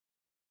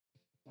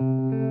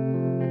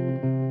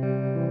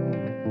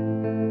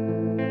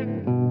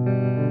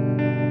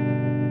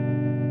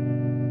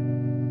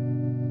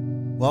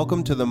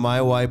Welcome to the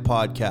My Why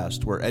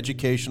podcast, where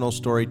educational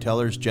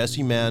storytellers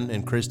Jesse Mann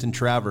and Kristen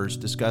Travers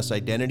discuss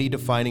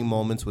identity-defining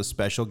moments with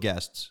special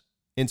guests.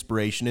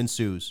 Inspiration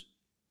ensues.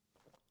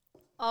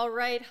 All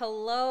right,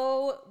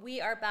 hello.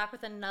 We are back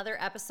with another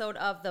episode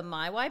of the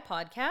My Why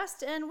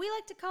podcast, and we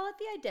like to call it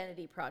the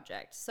Identity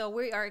Project. So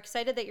we are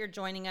excited that you're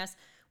joining us.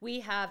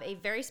 We have a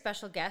very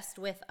special guest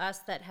with us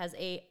that has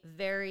a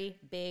very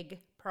big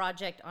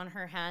project on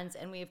her hands,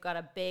 and we've got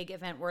a big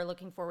event we're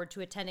looking forward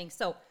to attending.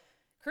 So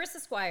Karissa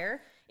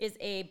Squire is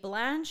a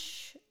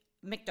Blanche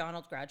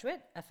McDonald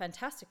graduate, a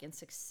fantastic and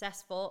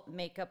successful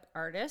makeup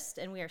artist,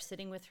 and we are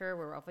sitting with her.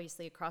 We're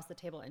obviously across the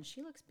table, and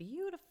she looks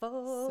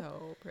beautiful.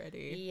 So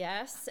pretty.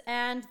 Yes,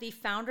 and the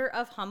founder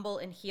of Humble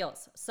in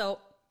Heels. So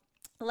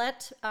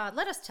let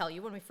us tell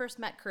you, when we first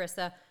met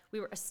Karissa,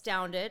 we were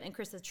astounded, and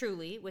Karissa,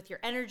 truly, with your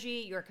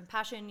energy, your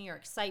compassion, your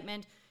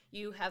excitement.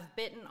 You have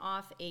bitten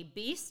off a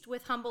beast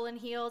with Humble in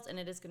Heels, and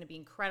it is going to be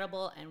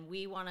incredible, and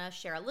we want to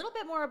share a little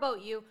bit more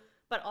about you,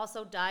 but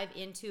also dive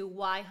into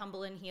why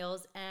Humble in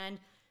Heels. And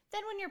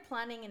then when you're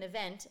planning an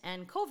event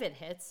and COVID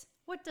hits,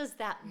 what does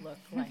that look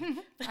like?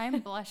 I'm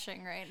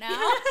blushing right now.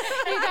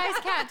 You guys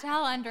can't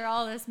tell under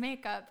all this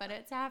makeup, but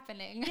it's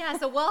happening. Yeah,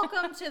 so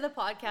welcome to the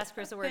podcast,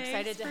 Karissa. We're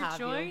excited to have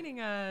you. Thanks for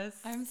joining us.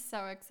 I'm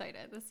so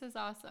excited. This is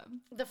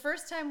awesome. The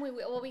first time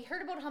we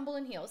heard about Humble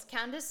in Heels,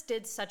 Candace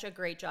did such a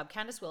great job.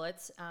 Candace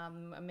Willits,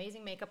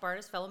 amazing makeup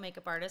artist, fellow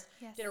makeup artist,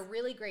 Yes. did a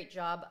really great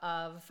job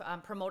of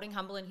promoting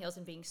Humble in Heels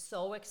and being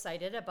so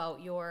excited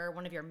about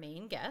one of your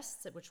main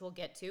guests, which we'll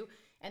get to.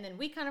 And then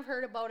we kind of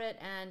heard about it,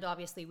 and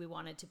obviously we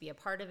wanted to be a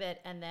part of it.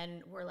 And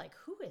then we're like,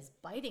 who is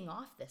biting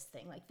off this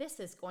thing? Like,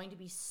 this is going to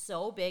be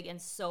so big and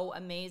so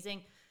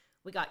amazing.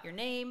 We got your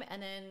name,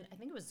 and then I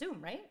think it was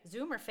Zoom, right?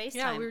 Zoom or FaceTime?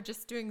 Yeah, we were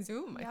just doing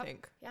Zoom, Yep. I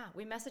think. Yeah,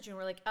 we messaged you, and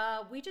we're like,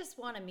 we just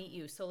want to meet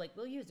you. So, like,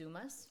 will you Zoom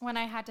us? When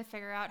I had to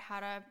figure out how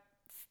to,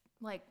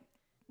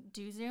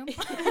 do Zoom.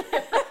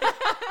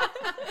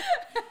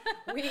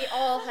 We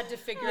all had to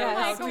figure out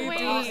how to wait.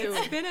 do Zoom.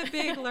 It's been a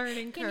big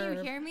learning Can curve.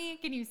 you hear me?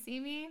 Can you see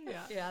me?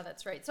 Yeah. Yeah,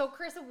 that's right. So,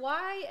 Karissa,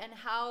 why and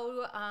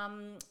how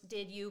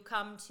did you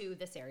come to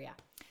this area?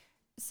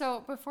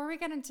 So before we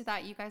get into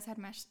that, you guys had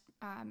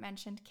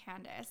mentioned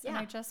Candace. And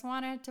Yeah. I just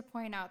wanted to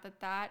point out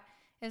that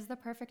is the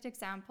perfect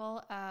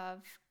example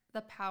of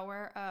the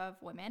power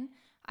of women.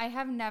 I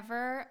have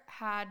never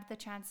had the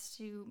chance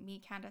to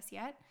meet Candace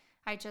yet.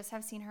 I just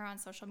have seen her on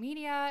social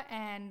media,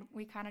 and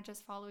we kind of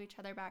just follow each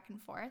other back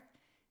and forth.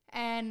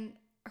 And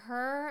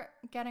her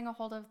getting a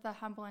hold of the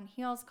Humble in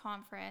Heels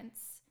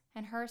conference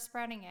and her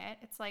spreading it,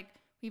 it's like,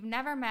 we've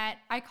never met.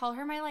 I call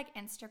her my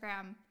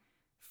Instagram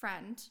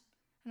friend.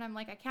 And I'm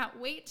like, I can't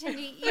wait to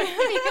meet you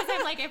because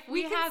I'm like, if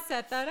we can have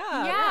set that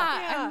up.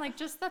 Yeah. I'm like,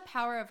 just the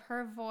power of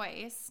her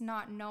voice,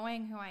 not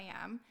knowing who I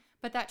am,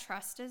 but that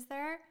trust is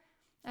there.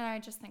 And I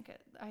just think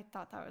I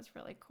thought that was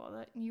really cool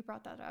that you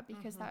brought that up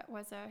because that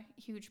was a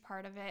huge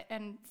part of it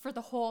and for the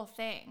whole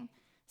thing.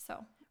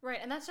 So. Right,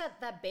 and that's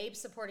that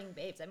babes supporting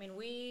babes. I mean,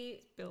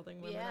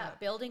 Building women up.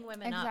 building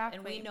women up.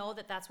 And we Exactly. know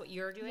that that's what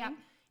you're doing. Yep.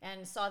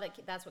 And saw that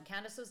that's what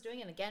Candace was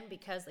doing. And again,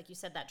 because like you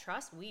said, that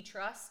trust, we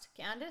trust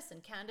Candace,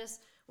 and Candace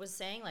was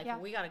saying like, Yeah.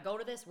 we got to go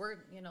to this. We're,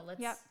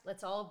 Yep.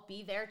 let's all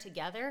be there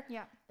together.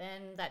 Yeah.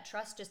 Then that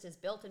trust just is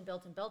built and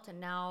built and built.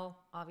 And now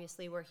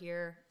obviously we're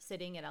here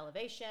sitting at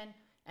Elevation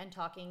and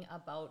talking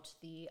about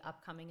the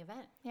upcoming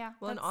event. Yeah.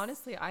 Well, and that's-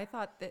 honestly, I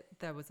thought that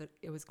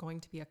it was going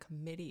to be a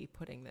committee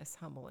putting this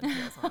Humble in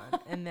Heels on.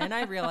 And then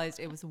I realized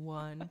it was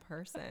one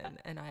person,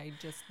 and I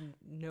just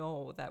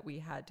know that we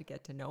had to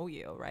get to know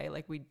you, right?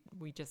 Like we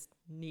just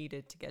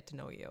needed to get to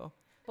know you.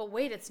 But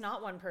wait, it's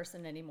not one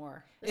person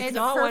anymore. It's the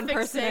not one perfect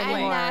person segue.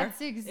 anymore. And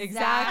that's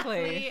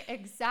Exactly.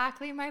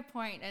 exactly my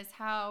point is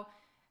how,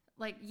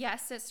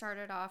 yes, it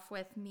started off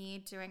with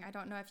me doing, I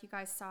don't know if you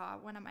guys saw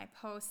one of my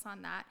posts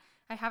on that.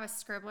 I have a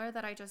scribbler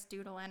that I just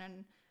doodle in,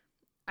 and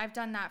I've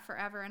done that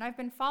forever. And I've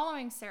been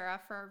following Sarah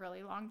for a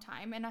really long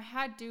time. And I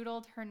had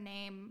doodled her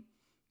name,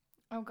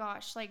 oh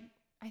gosh, I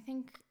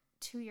think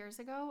a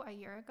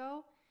year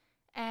ago.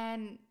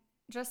 And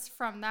just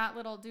from that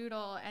little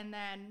doodle and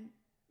then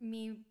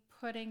me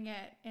putting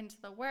it into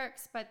the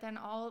works, but then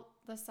all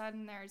of a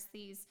sudden there's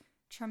these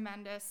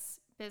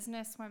tremendous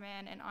business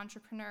women and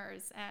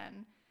entrepreneurs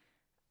and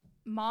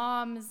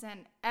moms,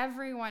 and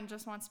everyone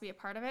just wants to be a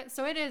part of it.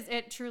 So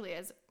it truly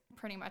is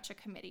pretty much a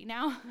committee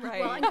now.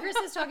 Right. Well, and Chris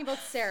is talking about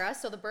Sarah.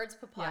 So the Birds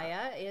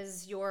Papaya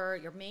is your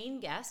main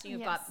guest.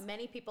 You've got Yes.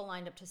 many people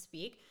lined up to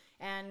speak.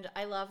 And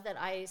I love that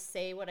I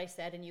say what I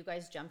said and you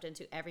guys jumped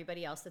into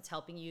everybody else that's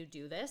helping you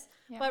do this.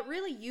 Yeah. But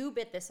really, you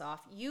bit this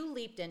off. You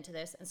leaped into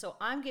this. And so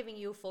I'm giving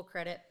you full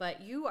credit,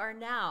 but you are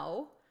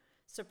now,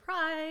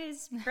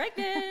 surprise,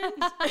 pregnant.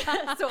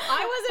 So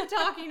I wasn't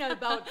talking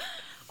about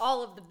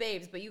all of the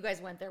babes, but you guys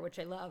went there, which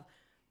I love.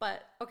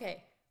 But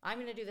okay, I'm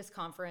going to do this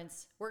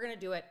conference. We're going to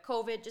do it.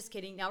 COVID, just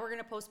kidding. Now we're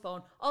going to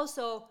postpone.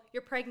 Also,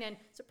 you're pregnant.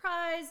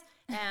 Surprise.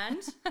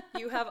 And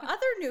you have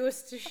other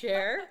news to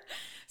share.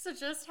 So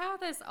just how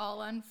this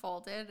all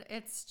unfolded,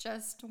 it's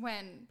just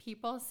when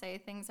people say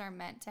things are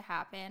meant to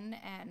happen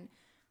and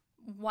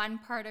one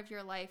part of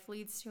your life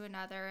leads to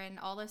another, and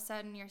all of a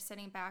sudden you're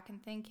sitting back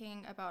and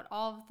thinking about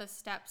all of the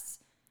steps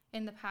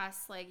in the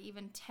past, like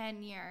even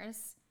 10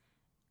 years.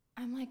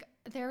 I'm like,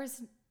 there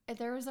was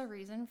a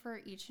reason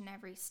for each and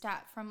every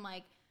step. From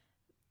like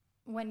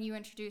when you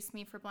introduced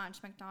me for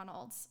Blanche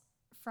McDonald's,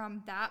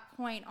 from that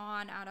point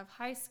on out of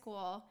high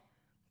school,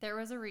 there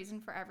was a reason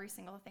for every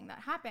single thing that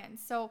happened.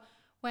 So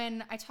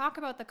when I talk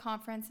about the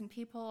conference and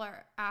people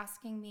are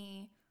asking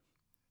me,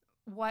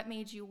 what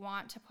made you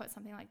want to put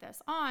something like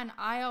this on?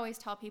 I always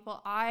tell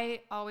people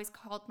I always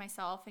called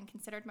myself and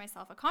considered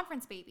myself a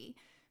conference baby,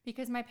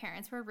 because my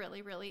parents were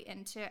really, really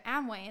into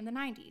Amway in the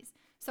 90s.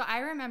 So I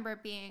remember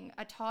being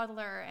a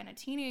toddler and a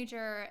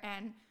teenager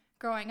and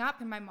growing up,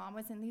 and my mom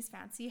was in these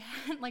fancy,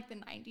 like the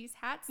 90s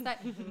hats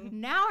that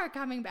now are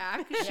coming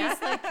back.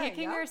 She's like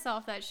kicking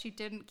herself that she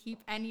didn't keep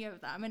any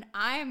of them. And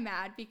I'm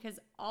mad because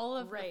all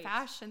of the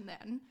fashion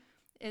then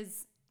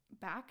is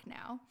back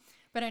now.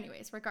 But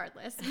anyways,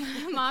 regardless,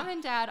 mom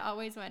and dad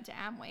always went to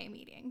Amway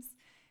meetings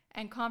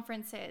and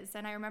conferences.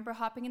 And I remember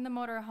hopping in the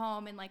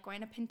motorhome and like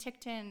going to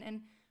Penticton,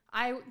 and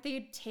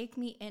they'd take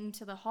me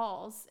into the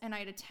halls and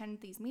I'd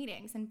attend these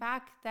meetings. And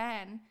back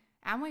then,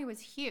 Amway was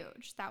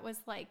huge. That was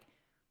like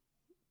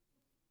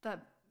the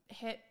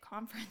hit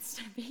conference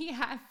to be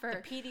at for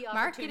the PD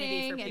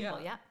marketing for people.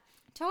 and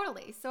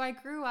totally. So I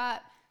grew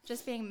up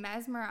just being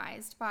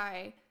mesmerized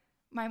by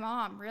my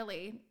mom,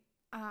 really,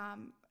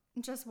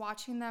 just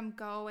watching them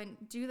go and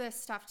do this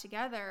stuff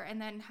together and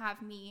then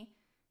have me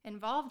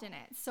involved in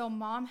it. So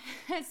mom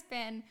has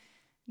been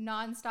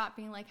nonstop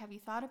being like, have you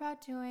thought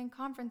about doing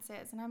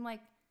conferences? And I'm like,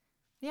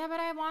 yeah, but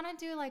I want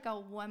to do like a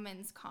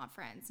women's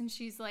conference. And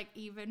she's like,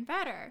 even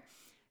better.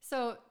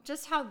 So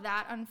just how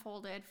that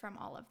unfolded from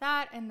all of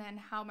that, and then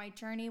how my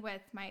journey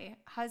with my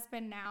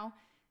husband now,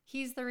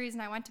 he's the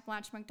reason I went to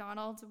Blanche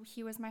McDonald's.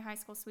 He was my high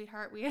school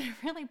sweetheart. We had a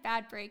really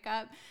bad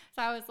breakup.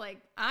 So I was like,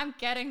 I'm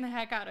getting the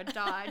heck out of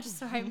Dodge.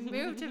 So I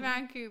moved to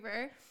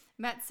Vancouver,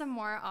 met some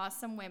more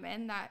awesome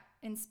women that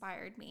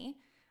inspired me.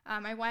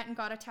 I went and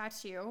got a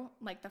tattoo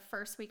like the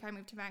first week I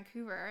moved to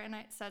Vancouver, and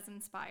it says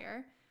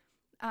Inspire.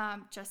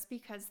 Just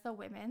because the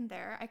women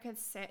there, I could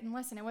sit and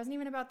listen. It wasn't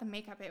even about the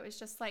makeup. It was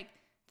just like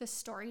the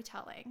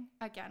storytelling,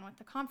 again, with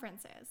the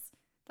conferences.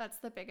 That's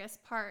the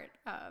biggest part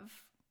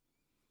of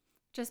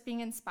just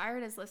being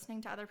inspired, is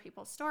listening to other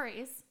people's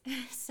stories.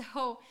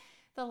 So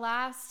the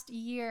last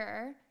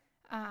year,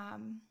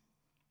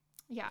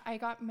 I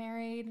got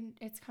married.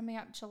 It's coming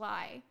up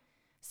July.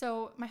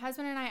 So my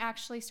husband and I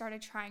actually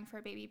started trying for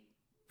a baby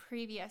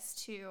previous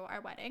to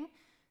our wedding.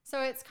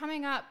 So it's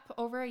coming up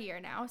over a year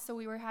now. So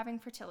we were having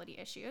fertility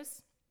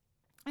issues.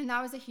 And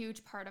that was a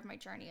huge part of my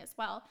journey as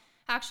well.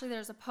 Actually,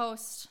 there's a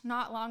post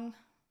not long,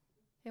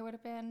 it would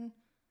have been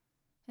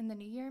in the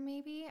new year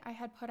maybe, I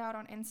had put out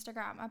on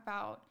Instagram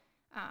about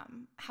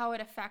how it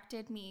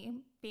affected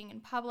me being in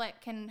public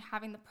and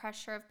having the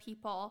pressure of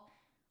people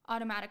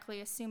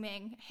automatically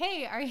assuming,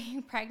 hey, are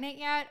you pregnant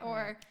yet?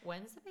 Or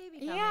when's the baby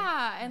coming?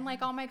 Yeah, and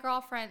like all my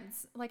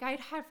girlfriends, like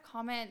I'd have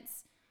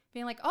comments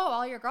being like, oh,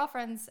 all your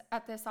girlfriends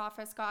at this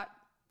office got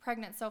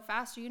pregnant so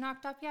fast. Are you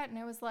knocked up yet? And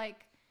it was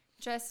like,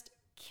 just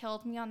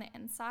killed me on the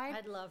inside.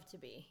 I'd love to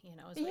be, is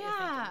what you're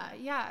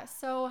thinking. Yeah.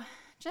 So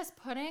just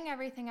putting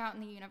everything out in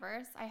the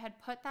universe, I had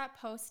put that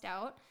post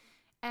out,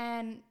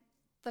 and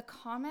the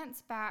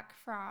comments back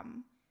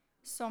from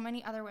so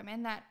many other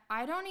women that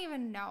I don't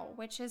even know,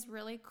 which is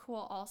really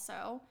cool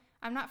also.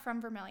 I'm not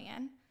from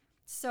Vermilion.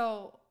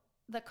 So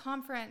the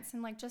conference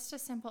and like just a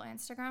simple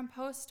Instagram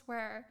post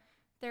where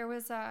there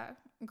was a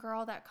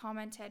girl that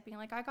commented being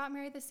like, I got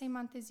married the same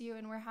month as you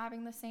and we're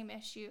having the same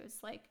issues.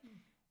 Like,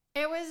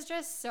 it was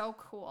just so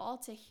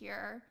cool to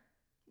hear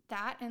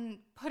that and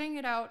putting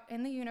it out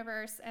in the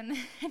universe. And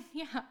then,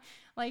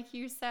 like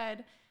you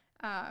said,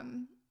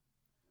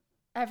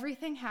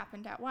 everything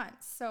happened at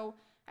once. So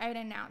I had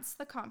announced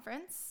the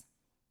conference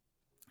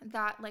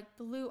that like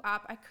blew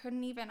up. I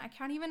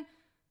can't even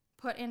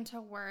put into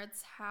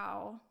words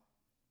how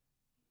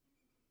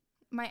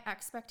my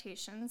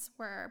expectations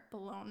were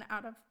blown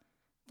out of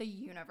the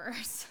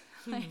universe.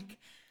 Like,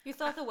 you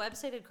thought the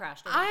website had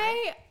crashed.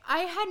 I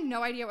had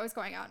no idea what was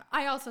going on.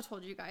 I also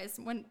told you guys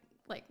when,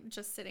 like,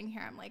 just sitting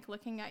here, I'm like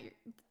looking at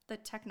the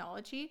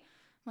technology.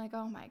 I'm like,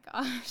 oh my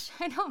gosh,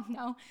 I don't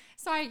know.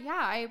 So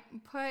I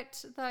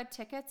put the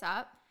tickets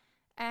up,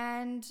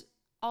 and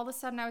all of a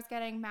sudden I was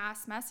getting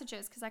mass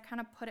messages because I kind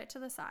of put it to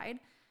the side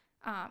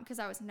because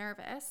I was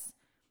nervous,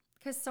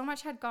 because so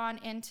much had gone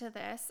into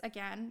this,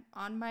 again,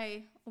 on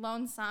my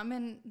lonesome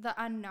and the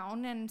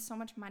unknown, and so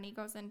much money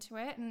goes into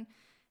it. And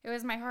it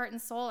was my heart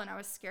and soul, and I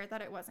was scared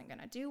that it wasn't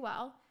going to do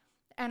well.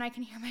 And I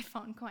can hear my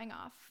phone going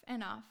off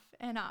and off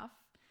and off.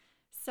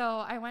 So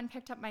I went and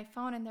picked up my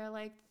phone, and they're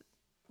like,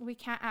 we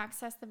can't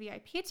access the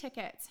VIP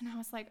tickets. And I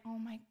was like, oh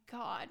my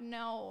God,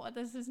 no,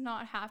 this is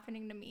not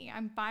happening to me.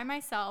 I'm by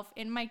myself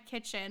in my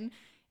kitchen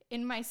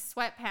in my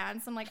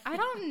sweatpants. I'm like, I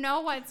don't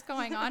know what's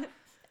going on.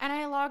 And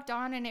I logged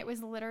on, and it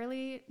was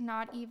literally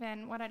not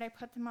even, what did I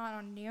put them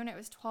on noon? It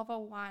was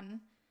 12:01.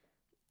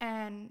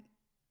 And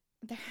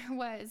there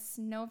was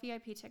no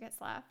VIP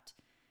tickets left.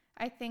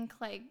 I think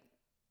like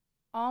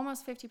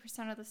almost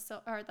 50% of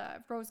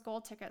the rose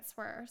gold tickets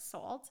were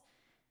sold.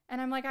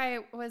 And I'm like, I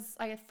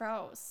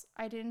froze.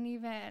 I didn't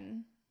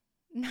even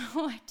know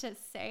what to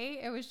say.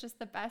 It was just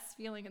the best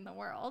feeling in the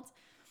world.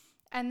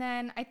 And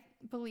then I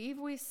believe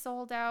we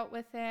sold out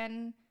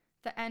within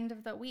the end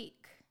of the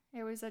week.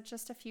 It was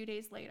just a few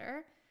days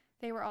later.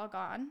 They were all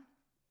gone.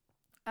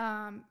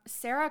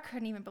 Sarah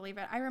couldn't even believe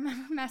it. I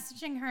remember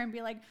messaging her and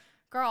be like,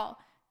 girl,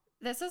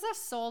 this is a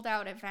sold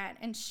out event.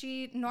 And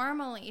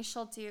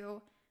she'll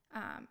do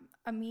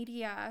a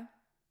media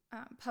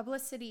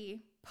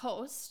publicity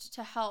post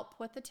to help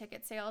with the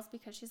ticket sales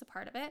because she's a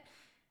part of it.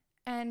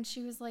 And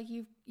she was like,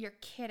 you're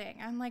kidding.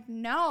 I'm like,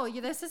 no,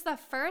 this is the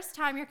first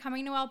time you're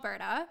coming to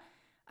Alberta.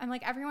 I'm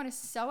like, everyone is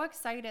so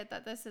excited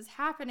that this is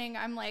happening.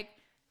 I'm like,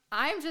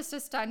 I'm just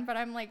as stunned, but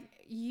I'm like,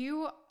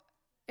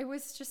 it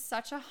was just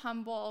such a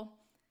humble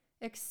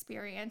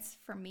experience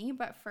for me,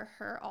 but for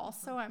her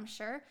also, I'm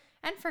sure.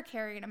 And for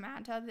Carrie and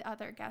Amanda, the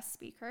other guest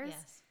speakers,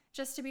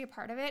 just to be a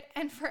part of it.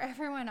 And for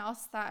everyone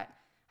else that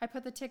I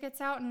put the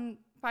tickets out, and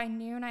by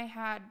noon I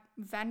had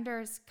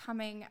vendors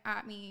coming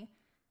at me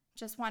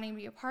just wanting to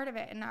be a part of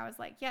it. And I was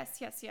like, yes,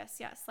 yes, yes,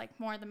 yes. Like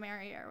more the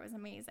merrier. It was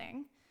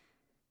amazing.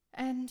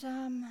 And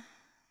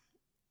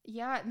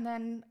and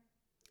then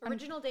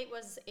original date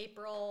was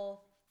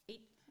April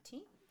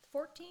 18th,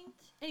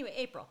 14th. Anyway,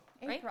 April,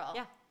 right? April.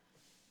 Yeah.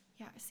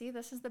 Yeah. See,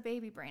 this is the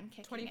baby brain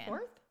kicking 24th?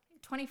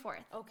 in.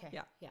 24th. Okay.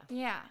 Yeah. Yeah.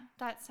 Yeah,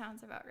 that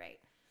sounds about right.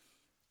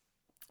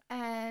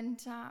 And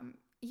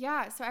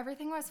so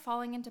everything was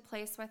falling into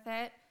place with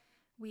it.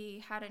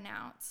 We had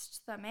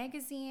announced the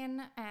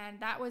magazine, and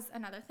that was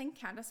another thing,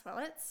 Candace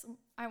Willits,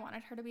 I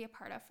wanted her to be a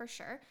part of for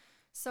sure.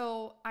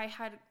 So I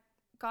had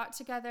got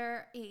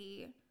together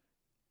a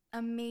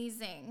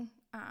amazing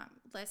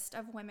list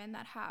of women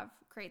that have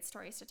great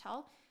stories to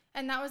tell.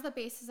 And that was the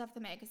basis of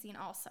the magazine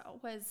also,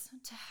 was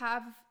to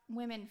have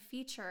women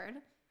featured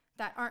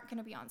that aren't going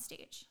to be on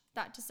stage,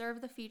 that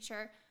deserve the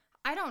feature.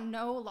 I don't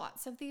know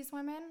lots of these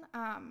women,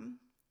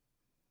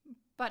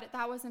 but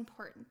that was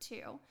important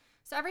too.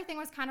 So everything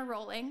was kind of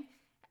rolling,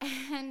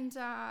 and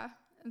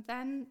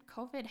then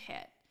COVID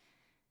hit.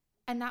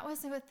 And that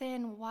was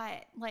within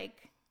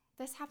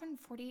this happened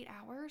 48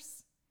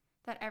 hours,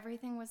 that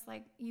everything was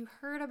like, you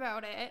heard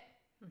about it,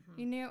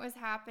 you knew it was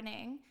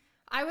happening.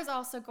 I was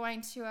also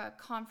going to a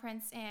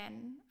conference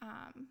in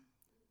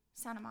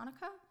Santa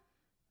Monica.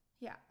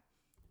 Yeah.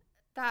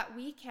 That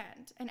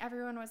weekend. And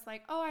everyone was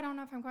like, oh, I don't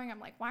know if I'm going. I'm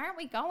like, why aren't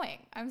we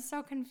going? I'm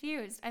so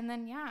confused. And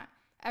then,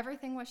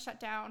 everything was shut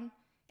down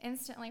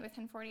instantly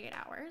within 48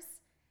 hours.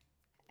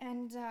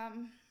 And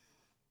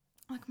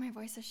my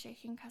voice is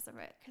shaking because of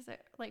it, because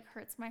it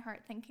hurts my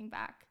heart thinking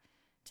back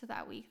to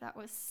that week. That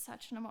was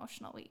such an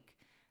emotional week.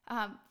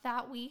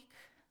 That week,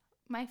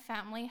 my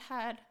family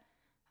had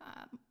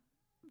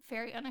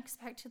very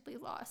unexpectedly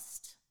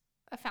lost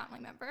a family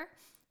member.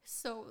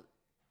 So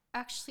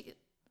actually,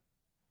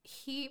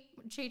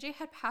 JJ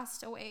had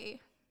passed away.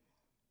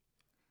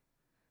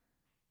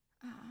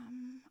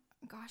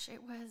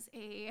 It was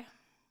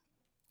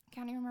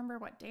can't even remember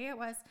what day it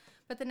was,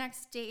 but the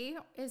next day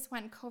is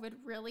when COVID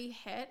really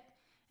hit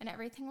and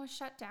everything was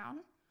shut down.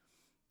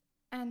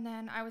 And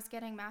then I was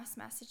getting mass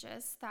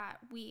messages that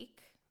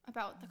week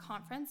about the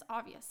conference,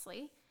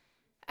 obviously.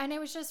 And it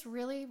was just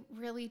really,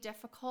 really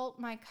difficult.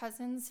 My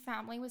cousin's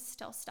family was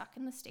still stuck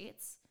in the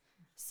States.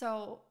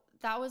 So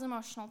that was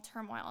emotional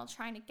turmoil,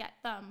 trying to get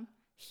them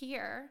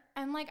here.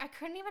 And I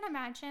couldn't even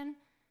imagine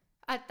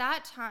at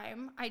that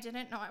time, I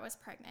didn't know I was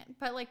pregnant,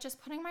 but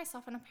just putting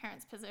myself in a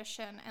parent's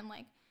position and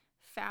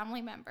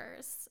family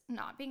members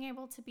not being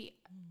able to be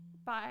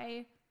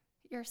by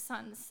your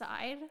son's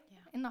side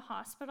in the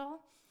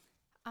hospital.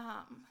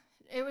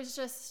 It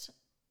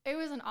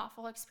was an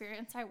awful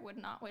experience. I would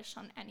not wish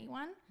on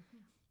anyone.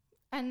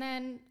 And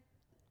then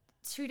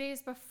 2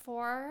 days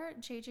before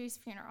JJ's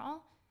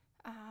funeral,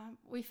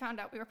 we found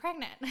out we were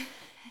pregnant.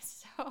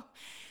 So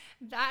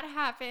that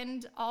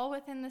happened all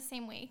within the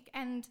same week.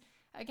 And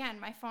again,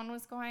 my phone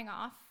was going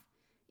off.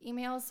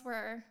 Emails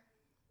were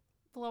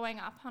blowing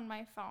up on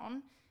my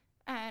phone.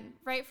 And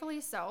rightfully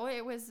so.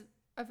 It was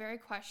a very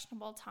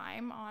questionable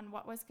time on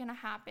what was going to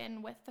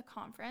happen with the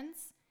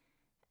conference.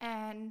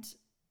 And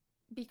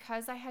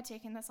because I had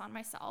taken this on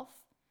myself,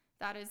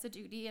 that is a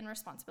duty and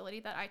responsibility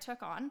that I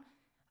took on.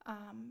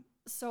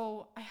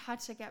 So I had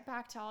to get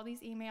back to all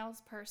these emails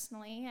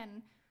personally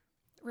and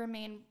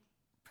remain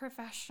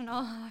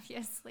professional,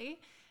 obviously,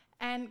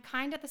 and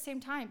kind at the same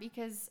time,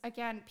 because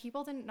again,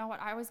 people didn't know what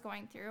I was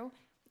going through.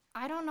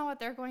 I don't know what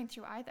they're going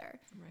through either.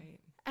 Right.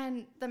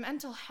 And the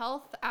mental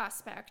health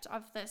aspect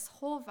of this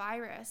whole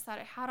virus that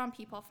it had on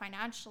people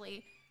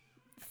financially,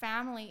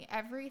 family,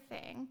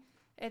 everything.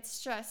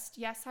 It's just,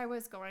 yes, I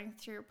was going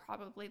through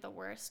probably the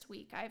worst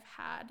week I've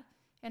had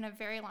in a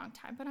very long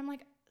time. But I'm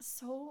like,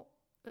 so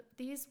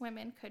these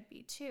women could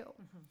be too.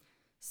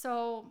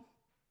 So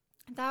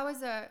that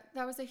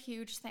was a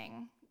huge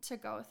thing to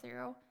go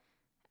through.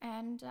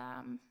 And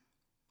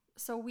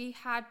so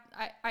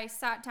I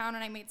sat down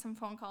and I made some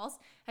phone calls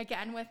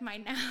again with my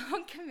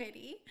now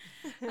committee.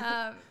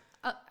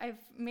 I've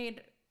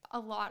made a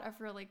lot of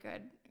really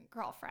good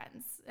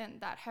girlfriends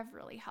and that have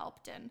really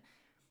helped. And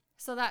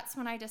so that's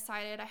when I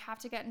decided I have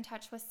to get in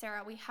touch with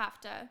Sarah. We have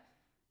to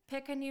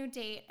pick a new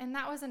date. And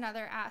that was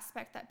another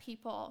aspect that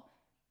people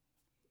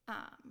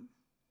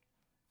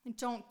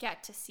don't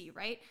get to see,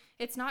 right?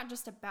 It's not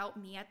just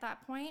about me at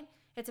that point.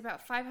 It's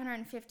about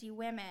 550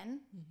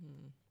 women.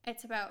 Mm-hmm.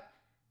 It's about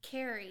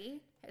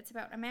Carrie. It's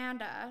about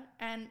Amanda.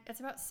 And it's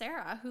about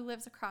Sarah, who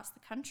lives across the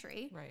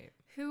country. Right.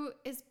 Who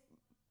is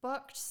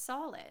booked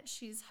solid.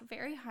 She's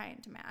very high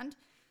in demand.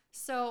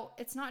 So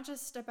it's not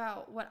just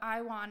about what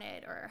I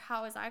wanted or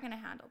how was I going to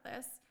handle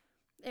this.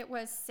 It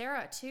was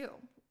Sarah too.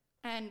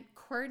 And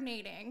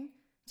coordinating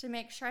to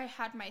make sure I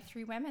had my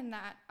 3 women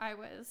that I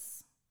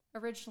was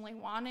originally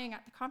wanting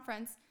at the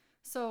conference,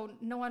 so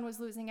no one was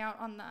losing out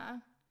on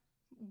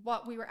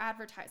what we were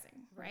advertising,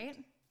 right?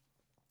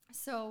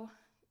 So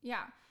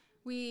yeah,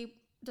 we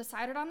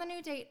decided on the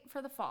new date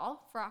for the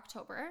fall, for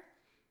October.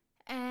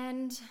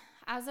 And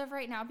as of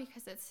right now,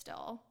 because it's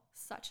still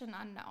such an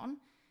unknown,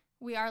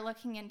 we are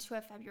looking into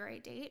a February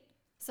date.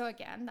 So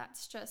again,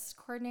 that's just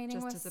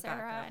coordinating with Sarah.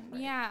 Backup, and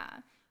right. Yeah.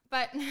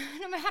 But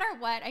no matter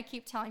what, I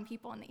keep telling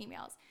people in the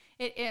emails,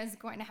 it is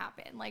going to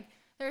happen. Like,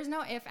 there's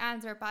no ifs,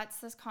 ands, or buts.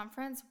 This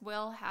conference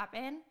will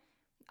happen.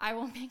 I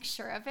will make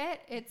sure of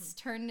it. It's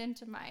turned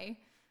into my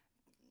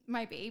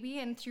baby.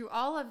 And through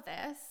all of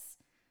this,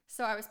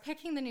 so I was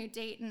picking the new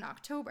date in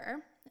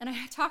October, and I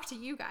had talked to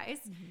you guys.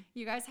 Mm-hmm.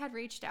 You guys had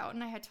reached out,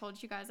 and I had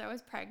told you guys I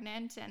was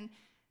pregnant and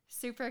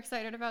super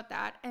excited about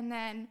that. And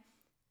then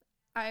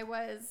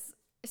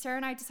Sarah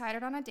and I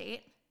decided on a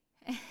date,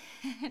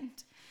 and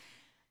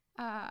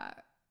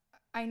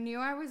I knew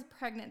I was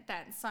pregnant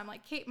then. So I'm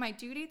like, Kate, my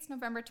due date's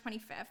November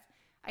 25th.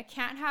 I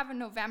can't have a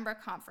November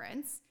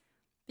conference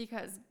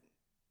because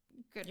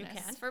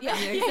goodness forbid. Yeah,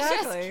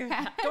 exactly.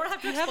 Don't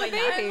have to have a explain baby.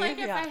 that. I'm like,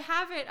 if I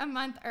have it a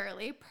month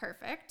early,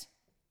 perfect.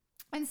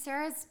 And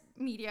Sarah's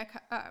media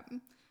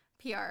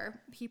PR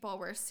people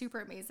were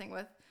super amazing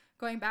with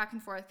going back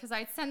and forth, because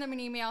I'd send them an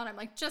email and I'm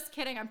like, just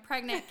kidding, I'm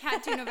pregnant,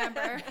 can't do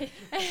November.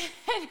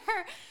 And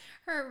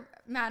her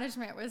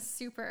management was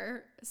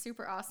super,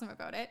 super awesome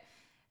about it.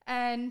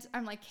 And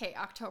I'm like, okay,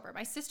 October.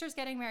 My sister's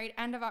getting married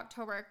end of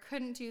October.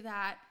 Couldn't do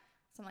that.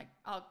 So I'm like,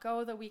 I'll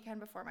go the weekend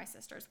before my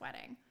sister's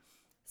wedding.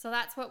 So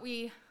that's what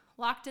we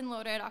locked and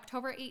loaded,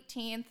 October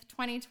 18th,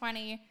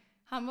 2020,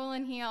 Humble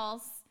in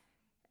Heels.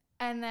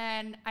 And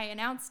then I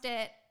announced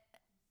it.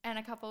 And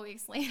a couple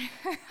weeks later,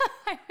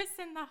 I was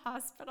in the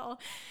hospital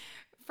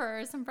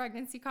for some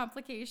pregnancy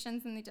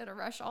complications, and they did a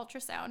rush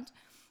ultrasound.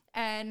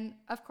 And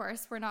of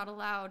course, we're not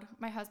allowed,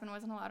 my husband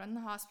wasn't allowed in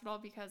the hospital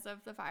because of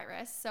the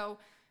virus. So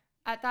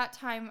at that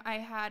time, I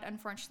had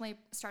unfortunately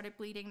started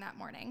bleeding that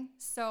morning.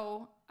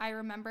 So I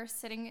remember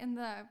sitting in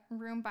the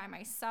room by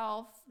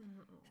myself,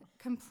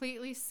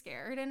 completely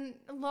scared and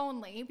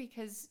lonely,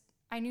 because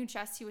I knew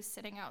Jesse was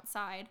sitting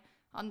outside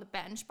on the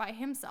bench by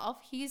himself.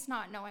 He's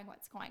not knowing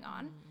what's going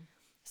on.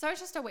 So it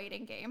was just a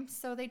waiting game.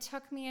 So they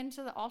took me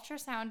into the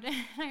ultrasound, and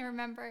I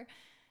remember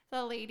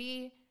the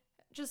lady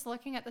just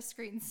looking at the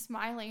screen,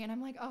 smiling, and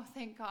I'm like, oh,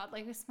 thank God,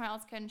 like, the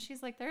smile's good. And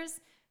she's like,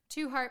 there's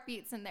 2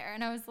 heartbeats in there.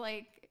 And I was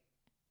like,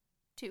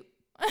 2.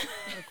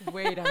 Like,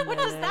 wait a minute. What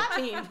does that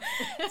mean?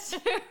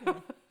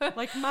 2.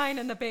 Like mine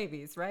and the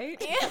baby's, right?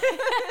 Yeah.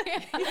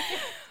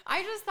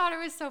 I just thought it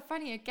was so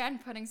funny, again,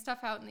 putting stuff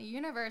out in the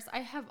universe. I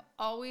have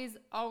always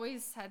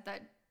said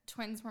that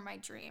twins were my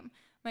dream.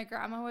 My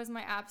grandma was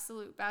my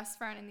absolute best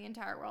friend in the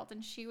entire world,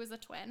 and she was a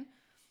twin.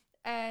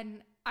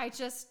 And I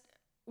just,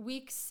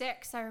 week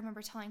 6, I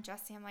remember telling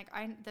Jesse, I'm like,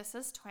 this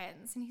is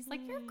twins. And he's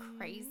like, you're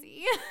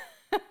crazy.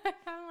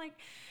 I'm like,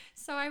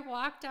 so I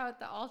walked out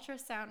the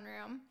ultrasound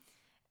room,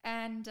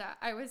 and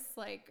I was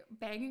like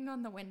banging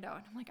on the window,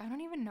 and I'm like, I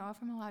don't even know if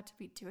I'm allowed to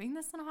be doing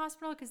this in a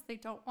hospital, because they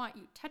don't want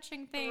you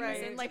touching things.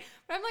 Right. And like,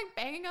 but I'm like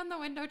banging on the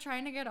window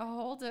trying to get a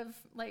hold of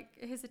like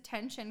his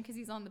attention, because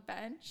he's on the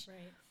bench.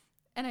 Right.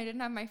 And I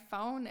didn't have my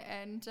phone,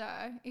 and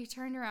he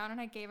turned around, and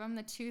I gave him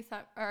the 2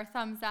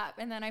 thumbs up,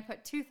 and then I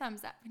put 2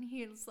 thumbs up, and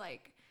he was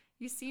like,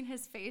 you seen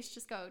his face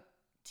just go,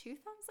 2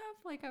 thumbs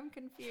up? Like, I'm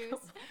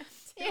confused.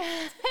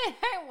 Yeah.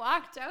 I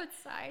walked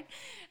outside.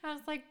 I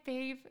was like,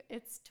 babe,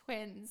 it's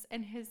twins.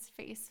 And his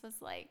face was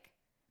like,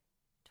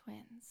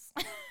 twins.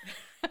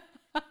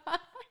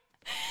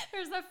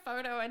 There's a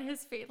photo in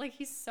his face. Like,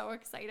 he's so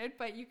excited,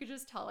 but you could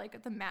just tell,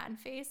 like, the man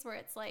face where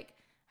it's like,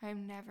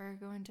 I'm never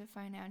going to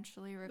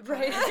financially recover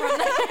Right. from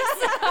this.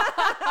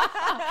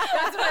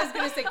 That's what I was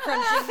going to say,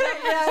 crunching.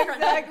 Yeah,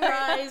 exactly.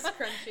 Cries,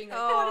 crunching. Like,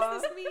 what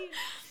does this mean?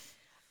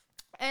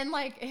 And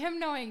like, him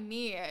knowing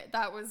me,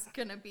 that was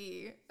going to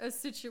be a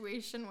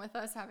situation with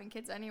us having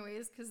kids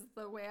anyways, because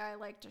the way I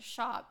like to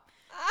shop.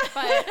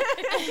 But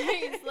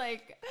he's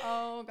like,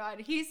 oh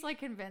God. He's like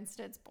convinced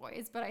it's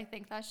boys, but I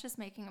think that's just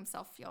making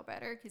himself feel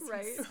better, because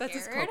he's scared. That's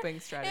his coping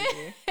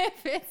strategy.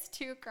 If it's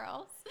 2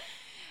 girls.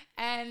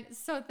 And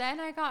so then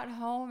I got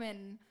home,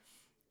 and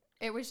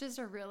it was just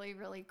a really,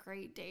 really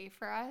great day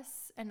for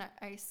us. And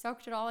I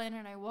soaked it all in,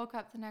 and I woke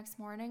up the next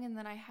morning, and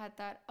then I had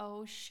that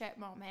oh shit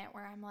moment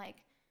where I'm like,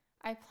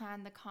 I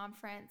planned the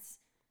conference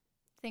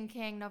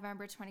thinking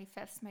November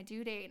 25th is my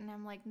due date. And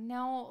I'm like,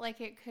 no,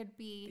 like it could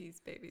be These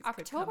babies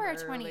October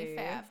could come early.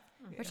 25th,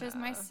 which is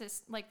my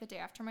like the day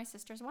after my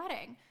sister's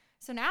wedding.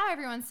 So now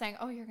everyone's saying,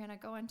 oh, you're going to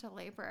go into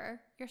labor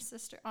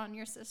on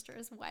your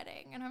sister's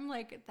wedding. And I'm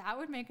like, that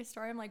would make a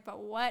story. I'm like, but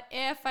what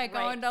if I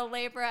go into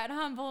labor at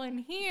Humble in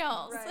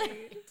Heels?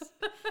 Right.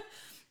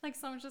 Like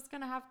someone's just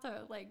going to have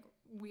to like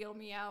wheel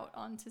me out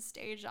onto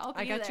stage. I'll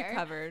be I got there. you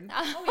covered.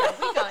 Oh yeah,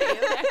 we got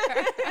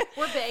you.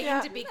 We're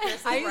begging to be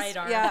Chris's right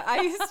arm. Yeah,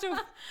 I used to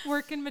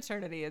work in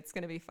maternity. It's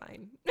going to be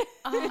fine.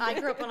 I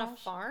grew up on a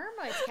farm.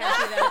 I can't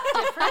be that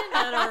different.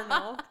 I don't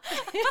know.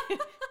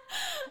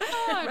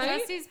 Oh, Right?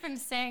 Jesse's been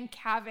saying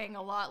calving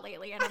a lot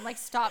lately, and I'm like,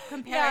 stop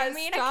comparing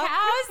me to stop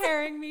cows.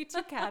 comparing me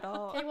to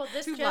cattle. Okay, well,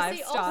 this to Jessie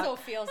livestock. also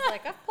feels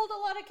like I've pulled a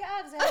lot of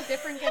calves. How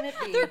different can it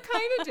be? They're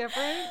kind of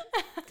different.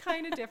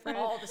 Kind of different.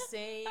 all the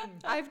same.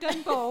 I've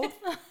done both.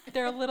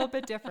 They're a little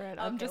bit different.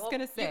 I'm Okay, just well,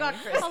 going to say. you got A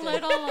Kristen.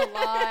 little, a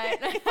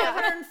lot.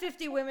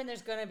 550 women.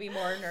 There's going to be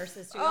more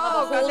nurses too. Oh,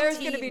 The whole God, there's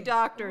going to be team.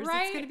 doctors.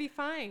 Right? It's going to be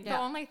fine. The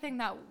only thing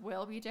that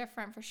will be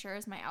different for sure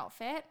is my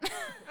outfit.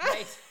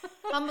 Right.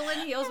 Humble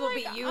in Heels will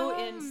be Like, you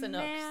oh, in Sanooks.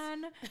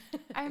 Man.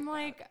 I'm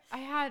like, I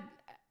had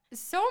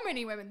so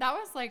many women. That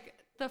was like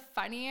the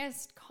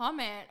funniest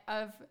comment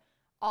of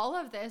all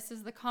of this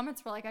is the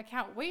comments were like, I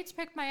can't wait to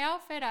pick my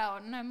outfit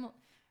out. And I'm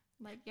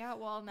like, yeah,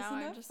 well, now Isn't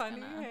I'm that just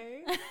funny, gonna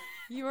hey?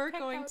 You are pick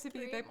going out to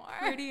be 3 the more.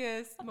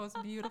 prettiest,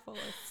 most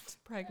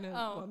beautifulest pregnant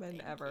Oh, woman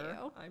thank ever,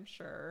 you. I'm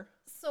sure.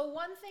 So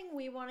one thing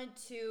we wanted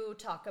to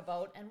talk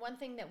about, and one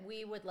thing that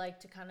we would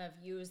like to kind of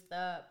use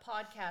the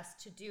podcast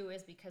to do,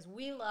 is because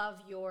we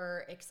love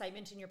your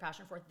excitement and your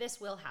passion for it, this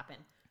will happen.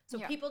 So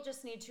Yeah. people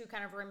just need to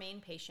kind of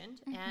remain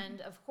patient. And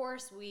of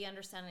course, we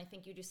understand, and I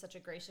think you do such a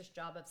gracious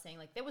job of saying,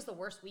 like, that was the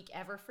worst week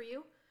ever for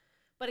you.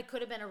 But it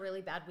could have been a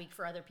really bad week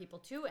for other people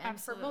too. And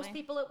for most Absolutely.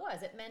 people, it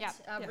was. It meant Yeah.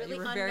 a Yeah, really you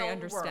were unknown very world.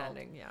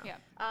 understanding. Yeah.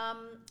 Yeah.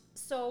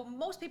 So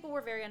most people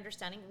were very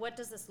understanding. What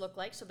does this look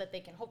like so that they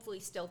can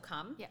hopefully still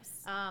come?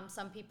 Yes.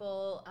 Some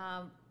people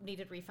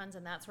needed refunds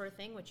and that sort of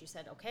thing, which you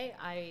said, okay,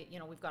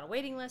 we've got a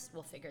waiting list.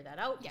 We'll figure that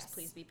out. Yes. Just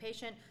please be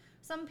patient.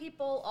 Some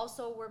people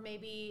also were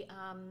maybe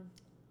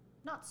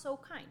not so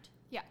kind.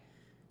 Yeah.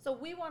 So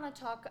we want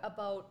to talk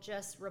about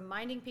just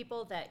reminding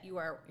people that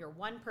you're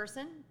one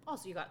person.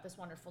 Also, you got this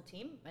wonderful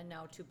team and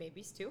now 2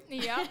 babies too.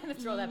 Yeah. To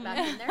throw that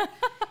back in there.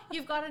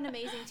 You've got an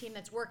amazing team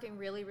that's working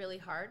really, really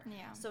hard.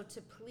 Yeah. So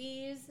to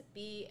please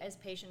be as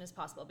patient as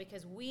possible,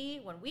 because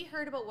when we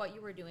heard about what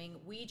you were doing,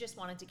 we just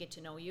wanted to get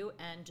to know you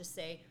and just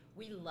say,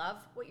 we love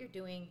what you're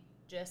doing.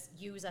 Just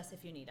use us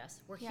if you need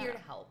us. We're here to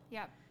help.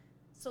 Yeah.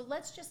 So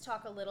let's just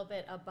talk a little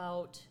bit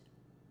about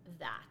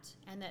that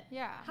and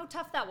how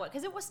tough that was,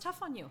 because it was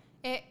tough on you.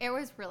 It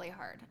was really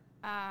hard.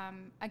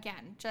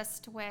 Again,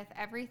 just with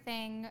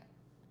everything,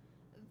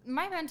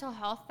 my mental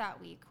health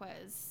that week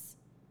was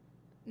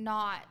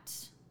not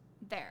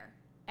there.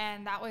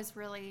 And that was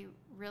really,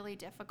 really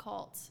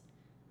difficult.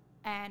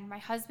 And my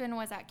husband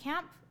was at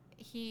camp.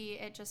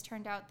 It just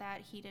turned out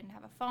that he didn't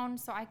have a phone,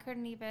 so I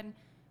couldn't even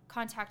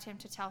contact him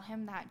to tell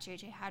him that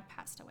JJ had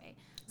passed away.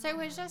 So it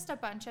was just a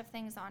bunch of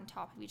things on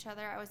top of each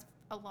other. I was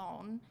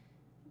alone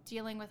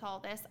dealing with all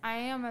this. I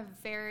am a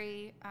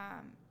very,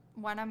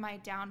 one of my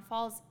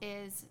downfalls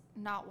is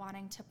not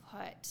wanting to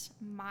put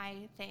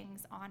my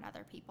things on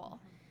other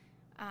people.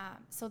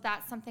 So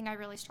that's something I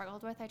really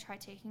struggled with. I tried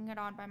taking it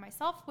on by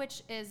myself,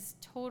 which is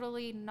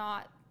totally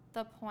not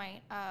the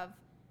point of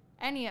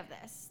any of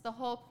this. The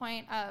whole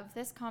point of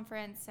this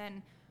conference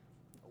and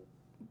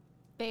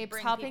babes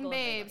Bring helping people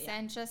babes together, yeah.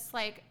 and just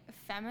like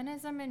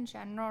feminism in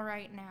general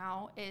right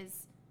now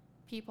is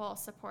people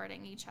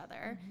supporting each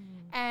other.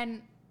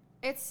 And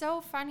it's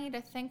so funny to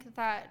think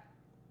that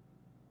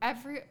I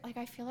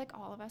feel like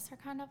all of us are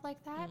kind of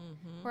like that.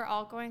 We're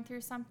all going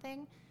through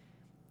something.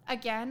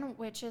 Again,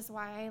 which is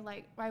why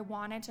I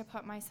wanted to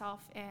put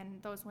myself in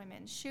those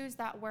women's shoes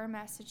that were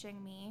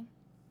messaging me,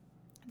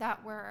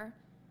 that were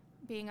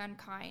being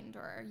unkind,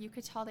 or you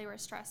could tell they were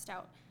stressed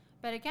out.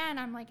 But again,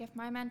 I'm like, if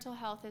my mental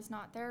health is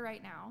not there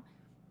right now,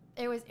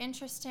 it was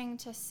interesting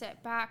to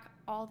sit back.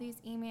 All these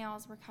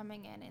emails were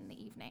coming in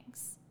the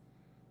evenings.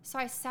 So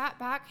I sat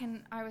back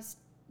and I was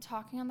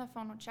talking on the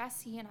phone with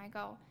Jessie, and I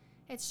go,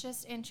 it's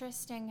just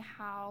interesting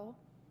how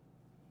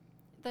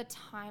the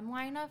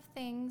timeline of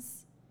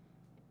things,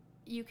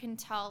 you can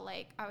tell,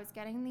 like, I was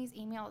getting these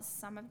emails.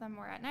 Some of them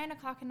were at 9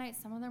 o'clock at night.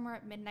 Some of them were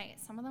at midnight.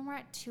 Some of them were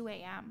at 2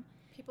 a.m.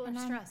 People are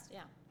stressed,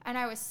 yeah. And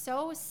I was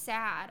so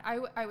sad.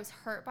 I was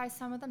hurt by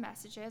some of the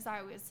messages.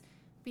 I was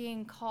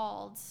being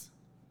called,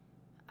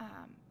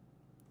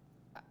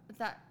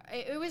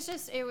 it was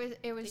just That you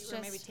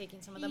were maybe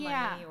taking some of the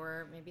money,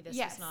 or maybe this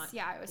is not.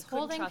 Yeah, I was couldn't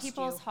holding trust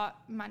people's you.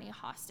 money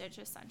hostage,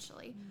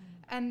 essentially.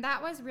 And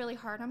that was really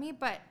hard on me.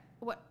 But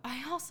what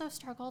I also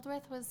struggled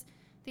with was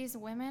these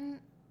women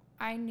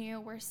I knew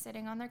were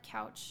sitting on their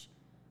couch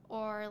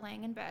or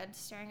laying in bed,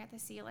 staring at the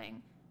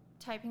ceiling,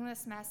 typing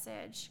this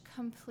message,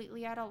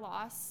 completely at a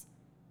loss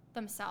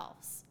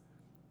themselves.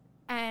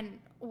 And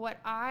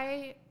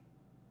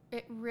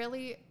it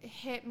really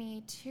hit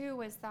me too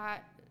was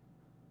that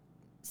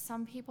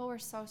some people were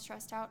so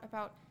stressed out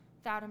about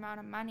that amount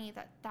of money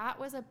that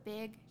was a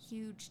big,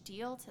 huge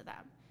deal to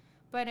them.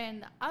 But in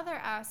the other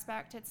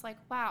aspect, it's like,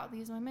 wow,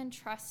 these women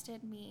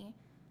trusted me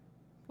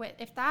with,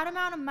 if that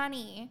amount of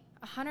money,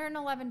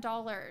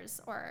 $111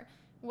 or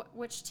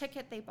which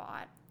ticket they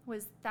bought,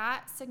 was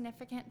that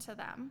significant to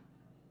them,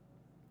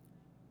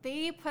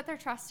 they put their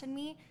trust in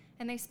me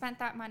and they spent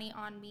that money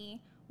on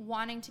me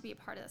wanting to be a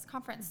part of this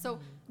conference. So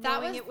that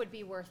Knowing was, it would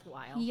be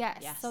worthwhile.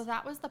 yes. So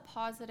that was the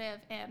positive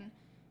in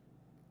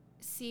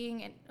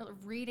seeing and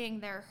reading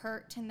their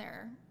hurt and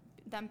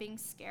them being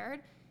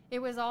scared. It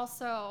was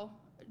also,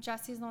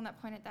 Jesse's the one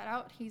that pointed that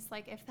out. He's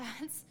like, if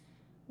that's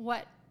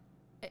what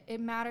it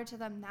mattered to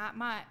them that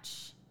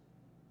much,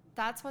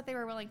 that's what they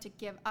were willing to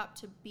give up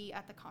to be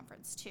at the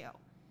conference too.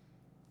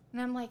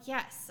 And I'm like,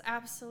 yes,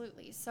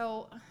 absolutely.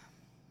 So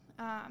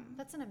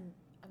That's an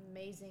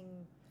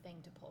amazing thing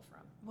to pull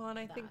from. Well, and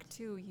I think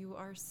too, you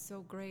are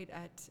so great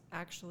at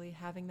actually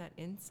having that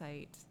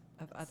insight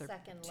of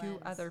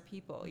other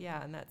people.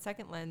 Yeah, and that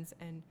second lens,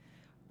 and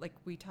like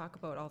we talk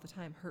about all the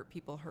time, hurt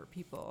people.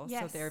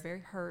 Yes. So they're very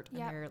hurt and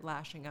they're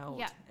lashing out,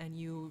 Yep. and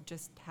you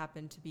just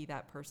happen to be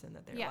that person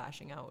that they're Yep.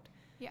 lashing out.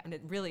 Yeah. And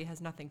it really has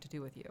nothing to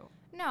do with you.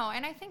 No,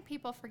 and I think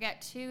people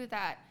forget too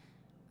that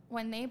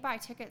when they buy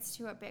tickets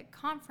to a big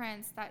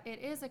conference, that it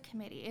is a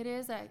committee. It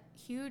is a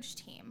huge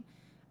team.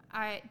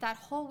 That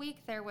whole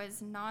week there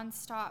was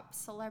nonstop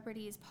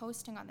celebrities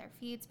posting on their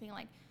feeds being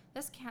like,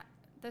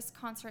 this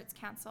concert's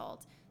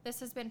canceled. This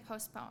has been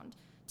postponed.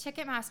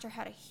 Ticketmaster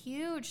had a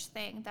huge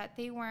thing that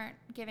they weren't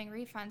giving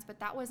refunds, but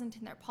that wasn't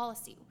in their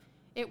policy.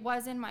 It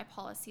was in my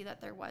policy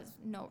that there was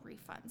no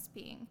refunds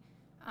being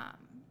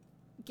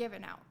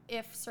given out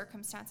if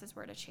circumstances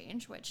were to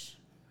change, which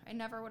I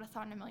never would have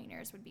thought in a million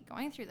years would be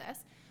going through this.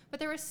 But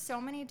there were so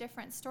many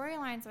different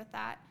storylines with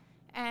that,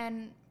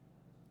 and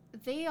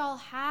they all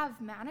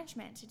have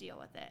management to deal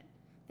with it.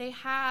 They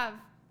have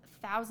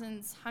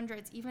thousands,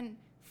 hundreds, even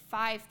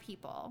 5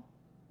 people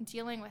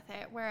dealing with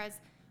it, whereas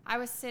I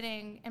was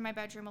sitting in my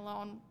bedroom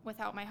alone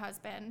without my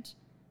husband,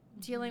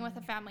 dealing with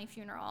a family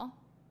funeral,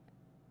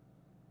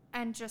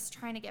 and just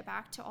trying to get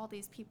back to all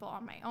these people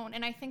on my own.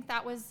 And I think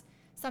that was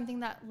something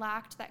that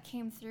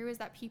came through, is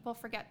that people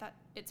forget that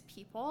it's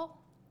people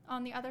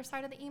on the other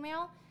side of the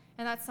email.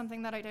 And that's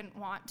something that I didn't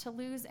want to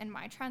lose in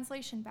my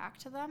translation back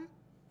to them.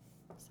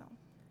 So,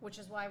 Which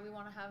is why we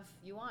want to have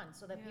you on,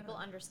 so that people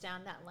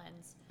understand that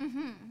lens.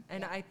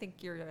 And I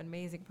think you're an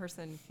amazing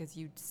person because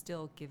you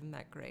still give them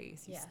that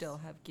grace. You still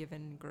have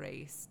given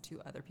grace to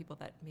other people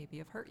that maybe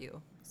have hurt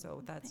you.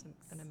 So that's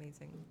an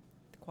amazing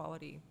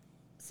quality.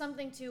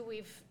 Something too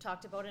we've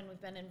talked about, and we've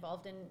been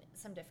involved in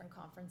some different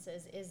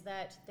conferences, is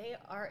that they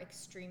are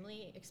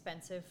extremely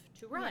expensive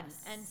to run.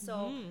 Yes. And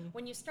so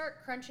when you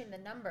start crunching the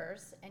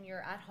numbers and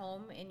you're at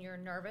home and you're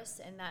nervous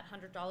and that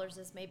 $100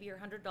 is maybe your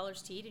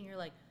 $100 to eat, and you're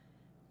like,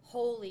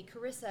 holy,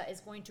 Karissa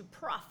is going to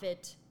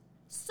profit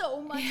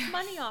so much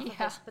money off of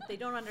this, but they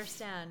don't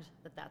understand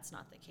that that's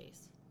not the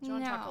case. Do you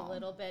want to talk a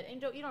little bit?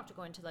 And you don't have to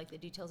go into like the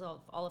details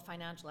of all the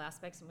financial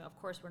aspects. And of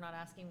course, we're not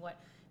asking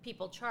what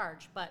people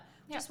charge, but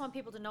we just want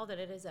people to know that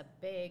it is a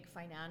big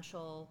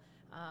financial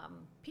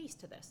piece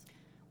to this.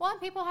 well, and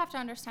people have to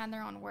understand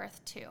their own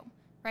worth too,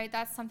 right?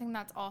 That's something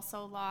that's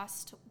also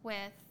lost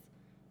with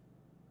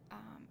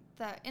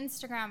the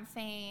Instagram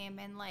fame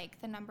and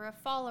like the number of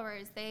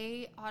followers.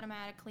 They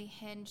automatically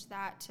hinge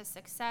that to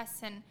success.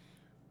 And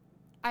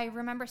I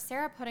remember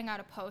Sarah putting out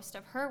a post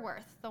of her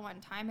worth the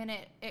one time, and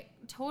it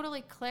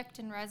totally clicked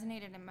and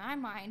resonated in my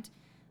mind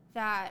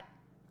that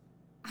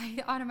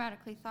I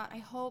automatically thought, I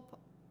hope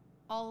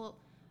all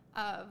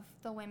of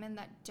the women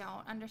that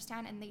don't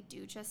understand and they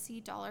do just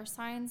see dollar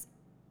signs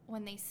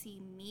when they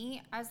see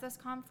me as this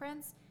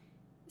conference,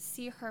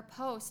 see her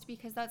post,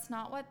 because that's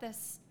not what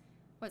this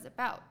was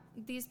about.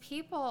 These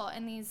people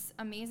and these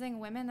amazing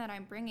women that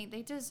I'm bringing,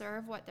 they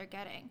deserve what they're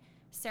getting.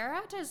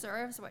 Sarah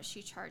deserves what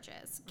she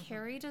charges.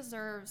 Carrie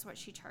deserves what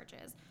she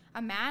charges.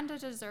 Amanda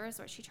deserves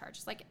what she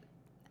charges. Like,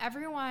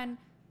 everyone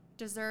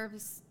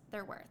deserves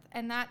their worth.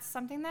 And that's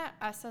something that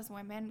us as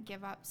women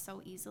give up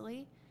so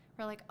easily.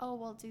 We're like, oh,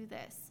 we'll do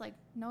this. Like,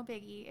 no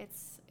biggie.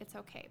 It's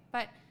okay.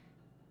 But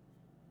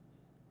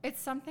it's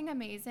something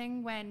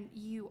amazing when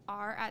you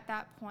are at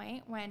that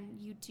point, when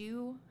you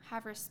do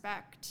have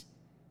respect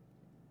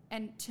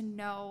and to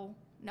know,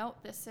 no,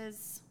 this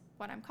is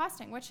what I'm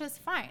costing, which is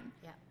fine.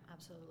 Yeah,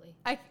 absolutely.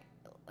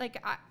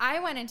 I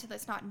went into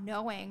this not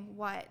knowing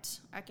what,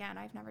 again,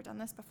 I've never done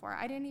this before.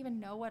 I didn't even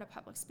know what a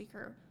public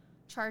speaker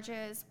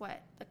charges,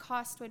 what the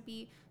cost would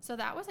be. So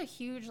that was a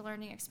huge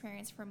learning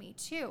experience for me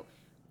too.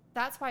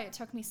 That's why it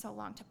took me so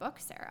long to book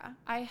Sarah.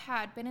 I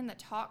had been in the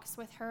talks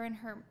with her and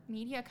her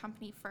media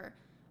company for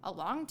a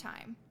long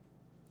time.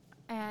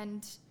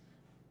 And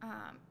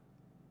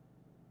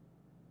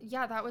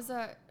that was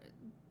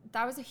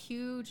a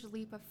huge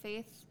leap of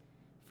faith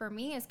for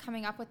me, is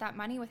coming up with that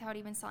money without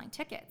even selling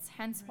tickets.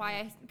 Hence why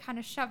I kind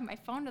of shoved my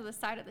phone to the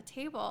side of the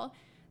table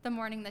the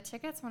morning the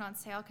tickets went on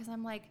sale, because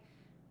I'm like,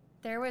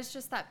 there was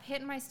just that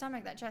pit in my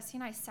stomach that Jesse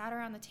and I sat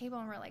around the table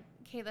and we're like,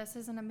 okay, this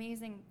is an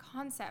amazing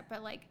concept,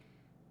 but like,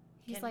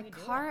 he's Can like, we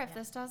do Car, it? if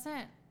this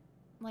doesn't,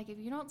 like, if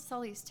you don't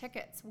sell these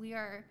tickets, we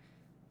are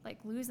like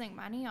losing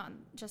money on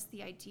just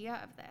the idea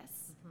of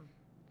this.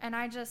 And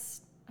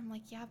I'm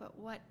like, yeah, but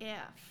what if?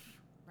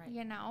 Right.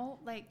 You know,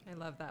 like, I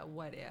love that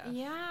what if.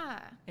 yeah.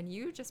 And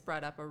you just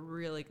brought up a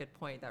really good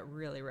point that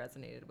really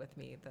resonated with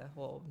me, the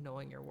whole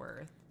knowing your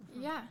worth.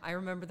 Yeah. I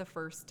remember the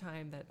first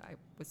time that I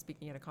was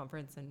speaking at a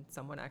conference and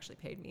someone actually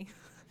paid me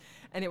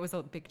and it was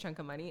a big chunk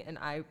of money. And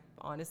I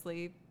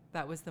honestly,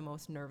 that was the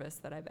most nervous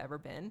that I've ever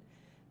been.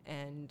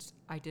 And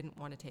I didn't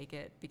want to take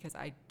it because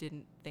I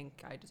didn't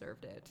think I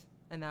deserved it.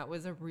 And that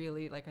was a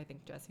really, like, I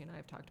think Jesse and I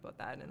have talked about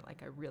that. And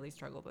like, I really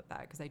struggled with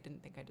that because I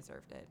didn't think I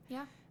deserved it.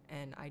 Yeah.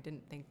 And I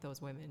didn't think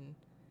those women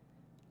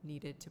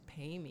needed to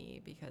pay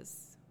me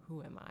because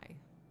who am I?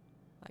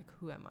 Like,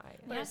 who am I?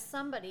 But as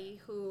somebody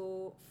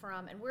who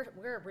and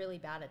we're really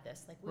bad at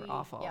this. Like We're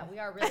awful. Yeah, we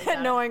are really bad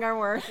at knowing our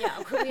worth. Yeah,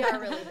 we are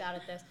really bad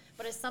at this.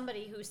 But as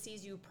somebody who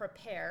sees you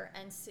prepare,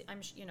 and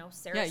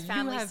Sarah's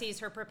family sees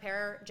her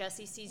prepare,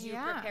 Jesse sees you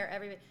prepare,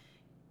 everybody.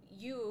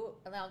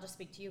 And I'll just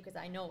speak to you because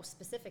I know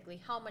specifically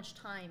how much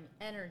time,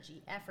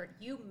 energy, effort,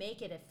 you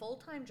make it a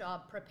full-time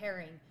job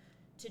preparing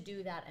to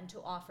do that and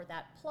to offer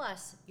that.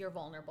 Plus, you're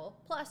vulnerable.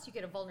 Plus, you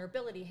get a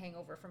vulnerability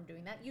hangover from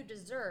doing that. You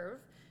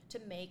deserve to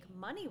make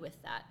money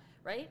with that,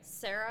 right?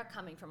 Sarah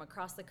coming from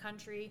across the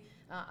country,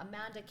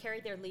 Amanda,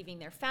 Carrie, they're leaving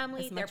their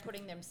family, they're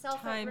putting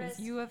themselves at risk. As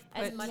you have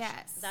put,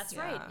 Yes. That's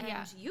Yeah. right. And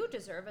Yeah. you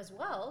deserve as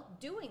well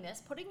doing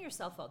this, putting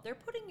yourself out there,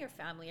 putting your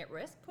family at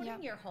risk,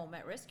 putting your home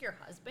at risk, your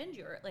husband,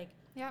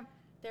 Yeah.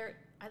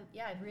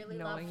 I really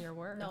Knowing love your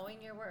worth.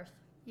 knowing your worth.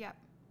 Yeah.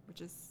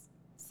 which is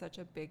such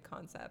a big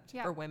concept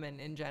Yeah. for women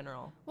in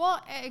general.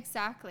 Well,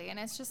 exactly. And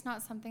it's just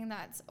not something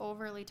that's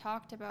overly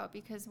talked about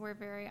because we're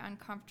very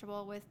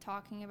uncomfortable with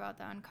talking about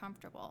the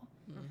uncomfortable.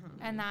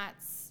 And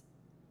that's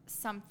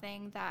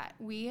something that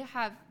we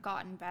have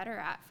gotten better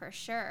at for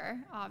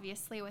sure.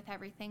 Obviously, with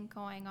everything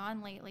going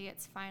on lately,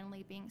 it's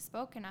finally being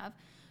spoken of.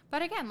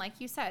 But again, like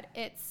you said,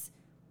 it's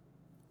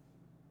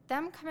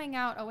them coming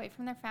out away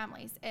from their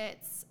families.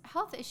 It's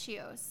health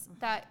issues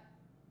that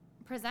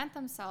present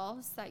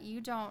themselves that you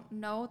don't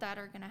know that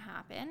are going to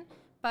happen,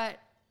 but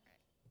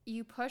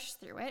you push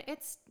through it.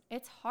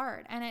 It's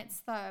hard, and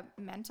it's the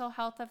mental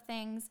health of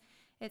things,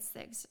 it's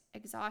the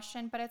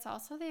exhaustion, but it's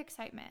also the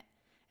excitement,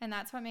 and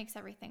that's what makes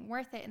everything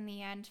worth it in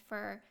the end.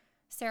 For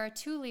Sarah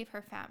to leave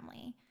her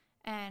family,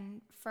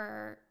 and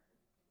for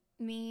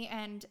me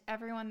and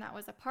everyone that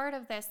was a part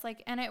of this,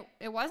 like, and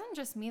it wasn't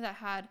just me that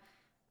had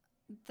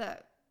the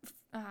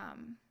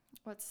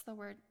what's the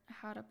word,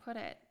 how to put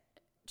it,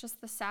 just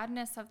the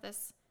sadness of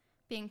this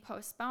being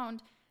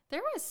postponed.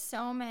 There was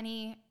so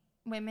many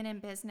women in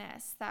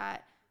business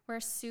that were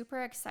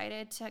super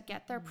excited to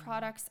get their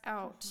products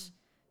out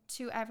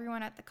to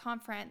everyone at the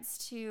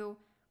conference, to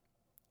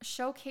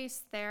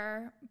showcase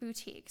their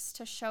boutiques,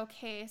 to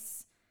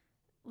showcase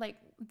like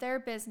their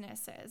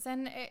businesses.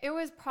 And it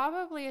was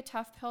probably a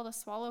tough pill to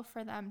swallow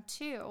for them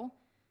too.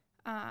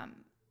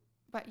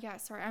 But yeah,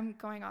 sorry, I'm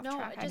going off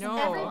track. Just know.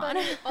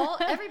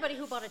 everybody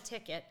who bought a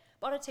ticket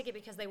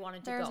because they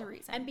wanted to There's go a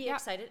reason. and be Yep.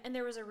 excited, and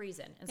there was a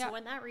reason. And Yep. so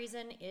when that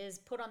reason is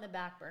put on the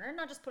back burner,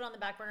 not just put on the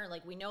back burner,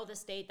 like we know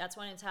this date, that's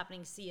when it's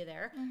happening, see you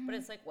there. But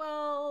it's like,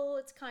 well,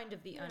 it's kind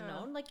of the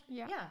unknown. Like,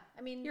 Yeah.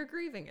 I mean, You're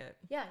grieving it.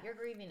 you're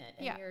grieving it,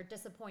 and Yeah. you're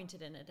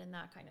disappointed in it, and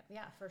that kind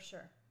of, for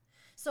sure.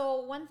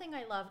 So one thing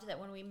I loved that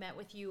when we met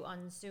with you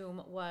on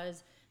Zoom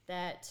was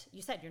that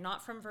you said you're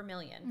not from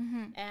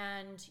Vermilion,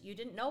 and you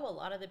didn't know a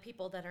lot of the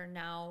people that are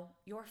now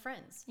your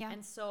friends. Yeah.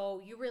 And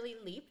so you really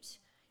leaped.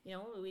 You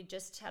know, we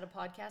just had a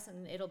podcast,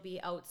 and it'll be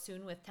out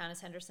soon with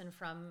Tanis Henderson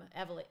from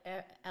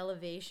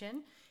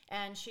Elevation.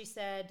 And she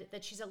said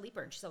that she's a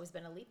leaper, and she's always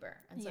been a leaper.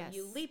 And so Yes.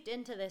 you leaped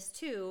into this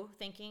too,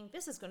 thinking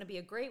this is going to be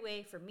a great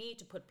way for me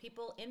to put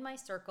people in my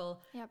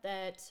circle Yep.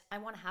 that I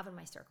want to have in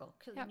my circle.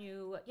 Can Yep.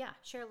 you,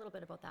 share a little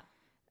bit about that?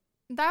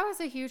 That was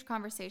a huge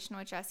conversation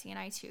with Jesse and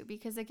I too,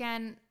 because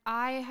again,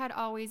 I had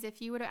always,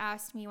 if you would have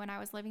asked me when I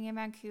was living in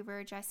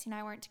Vancouver, Jesse and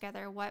I weren't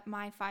together, what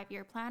my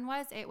 5-year plan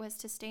was, it was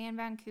to stay in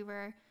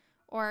Vancouver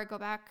or go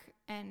back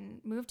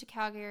and move to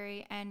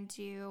Calgary and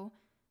do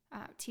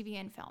TV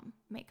and film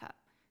makeup.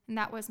 And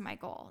that was my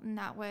goal. And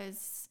that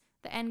was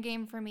the end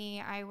game for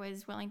me. I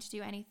was willing to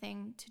do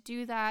anything to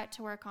do that,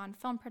 to work on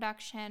film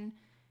production.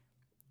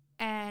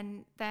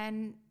 And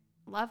then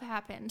love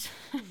happened.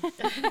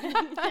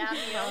 Damn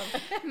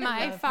you.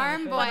 My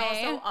farm boy. But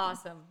also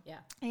awesome.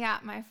 Yeah.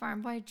 My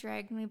farm boy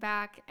dragged me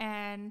back.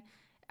 And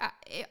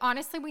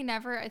honestly,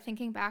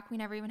 thinking back, we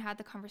never even had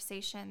the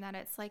conversation that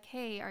it's like,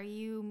 hey, are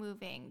you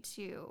moving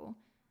to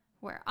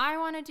where I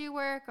want to do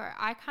work? Or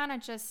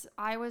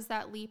I was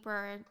that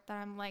leaper that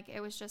I'm like,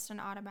 it was just an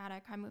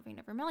automatic, I'm moving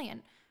to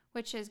Vermilion,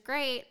 which is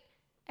great.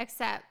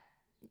 Except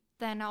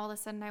then all of a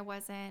sudden I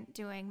wasn't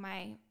doing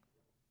my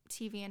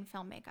TV and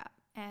film makeup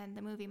and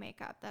the movie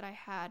makeup that I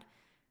had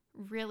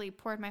really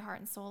poured my heart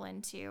and soul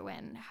into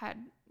and had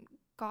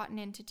gotten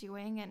into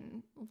doing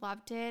and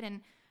loved it.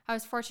 And I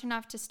was fortunate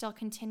enough to still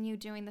continue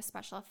doing the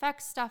special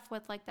effects stuff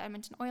with like the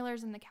Edmonton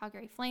Oilers and the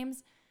Calgary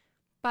Flames,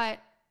 but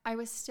I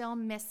was still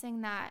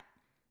missing that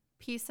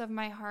piece of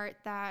my heart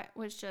that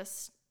was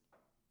just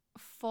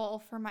full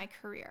for my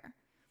career.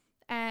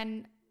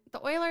 And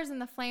the Oilers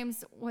and the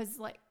Flames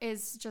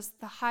is just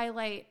the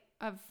highlight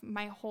of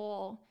my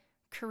whole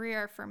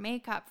career for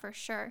makeup for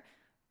sure.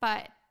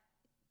 But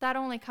that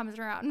only comes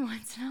around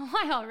once in a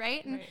while,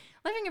 right? And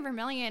living in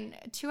Vermilion,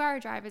 a 2-hour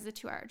drive is a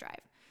 2-hour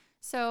drive.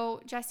 So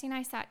Jesse and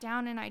I sat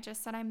down and I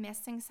just said, I'm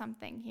missing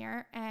something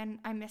here and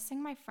I'm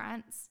missing my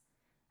friends.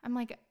 I'm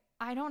like,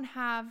 I don't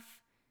have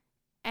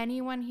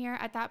anyone here.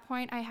 At that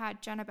point, I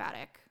had Jenna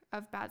Baddock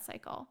of Bad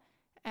Cycle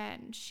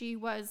and she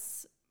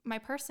was my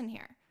person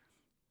here.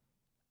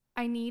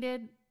 I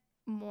needed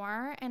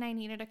more and I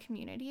needed a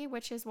community,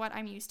 which is what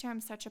I'm used to. I'm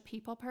such a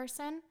people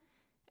person.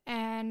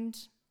 And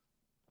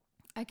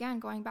again,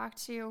 going back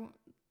to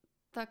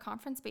the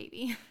conference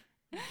baby,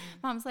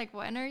 Mom's like,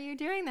 when are you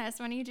doing this?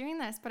 When are you doing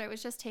this? But it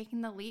was just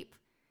taking the leap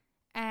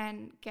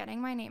and getting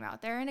my name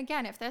out there. And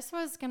again, if this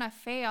was going to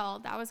fail,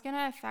 that was going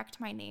to affect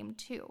my name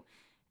too.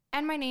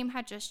 And my name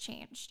had just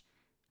changed.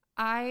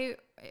 It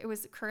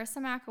was Karissa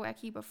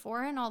Makawecki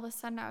before, and all of a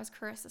sudden I was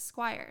Karissa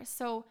Squire.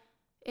 So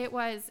it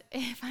was,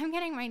 if I'm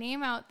getting my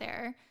name out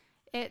there,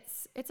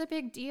 it's a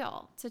big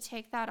deal to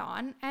take that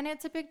on. And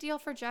it's a big deal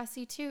for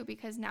Jesse too,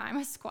 because now I'm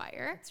a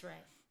Squire. That's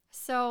right.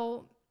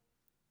 So.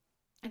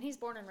 And he's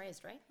born and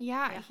raised, right?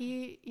 Yeah.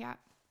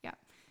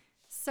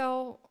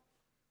 So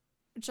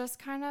just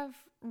kind of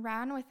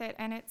ran with it.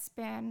 And it's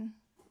been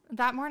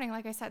that morning,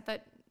 like I said,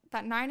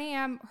 that 9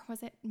 a.m. or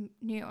was it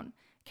noon?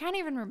 Can't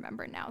even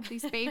remember now.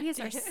 These babies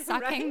are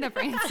sucking the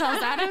brain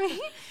cells out of me.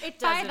 It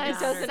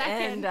doesn't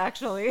end,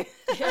 actually.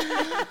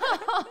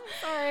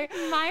 Sorry.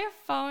 My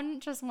phone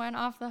just went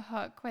off the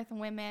hook with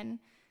women.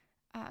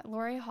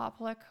 Lori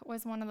Hoplik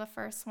was one of the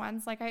first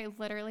ones. Like, I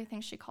literally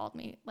think she called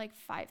me like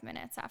 5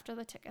 minutes after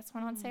the tickets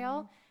went on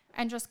sale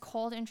and just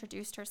cold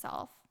introduced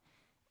herself.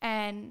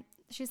 And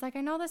she's like,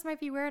 I know this might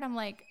be weird. I'm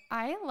like,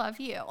 I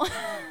love you.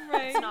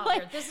 Right. It's not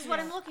weird. This is what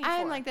I'm looking for.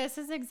 I'm like, this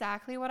is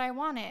exactly what I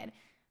wanted.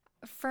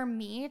 For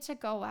me to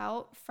go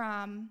out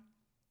from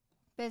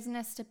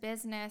business to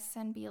business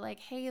and be like,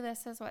 hey,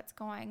 this is what's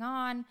going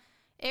on.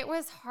 It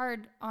was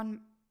hard on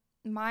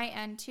my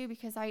end too,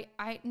 because I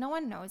no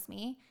one knows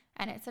me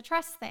and it's a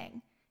trust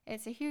thing.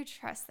 It's a huge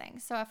trust thing.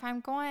 So if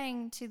I'm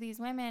going to these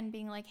women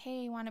being like,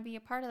 hey, you want to be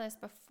a part of this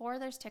before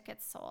there's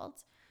tickets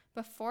sold,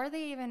 before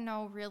they even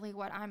know really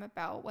what I'm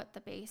about, what the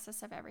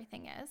basis of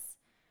everything is.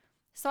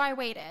 So I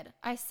waited.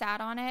 I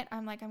sat on it.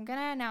 I'm like, I'm going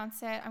to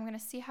announce it. I'm going to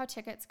see how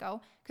tickets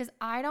go, because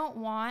I don't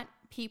want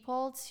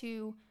people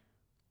to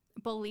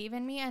believe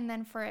in me and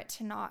then for it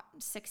to not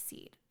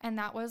succeed. And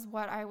that was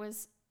what I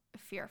was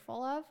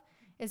fearful of,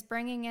 is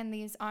bringing in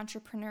these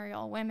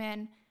entrepreneurial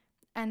women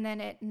and then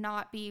it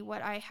not be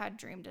what I had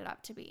dreamed it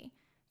up to be.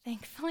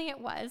 Thankfully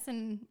it was,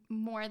 and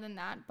more than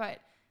that. But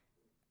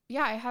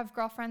yeah, I have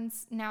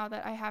girlfriends now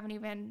that I haven't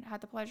even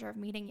had the pleasure of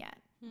meeting yet.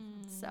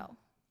 So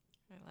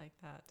I like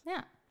that.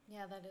 Yeah.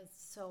 Yeah, that is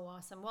so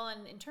awesome. Well,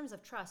 and in terms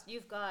of trust,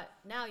 you got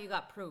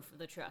proof of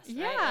the trust, right?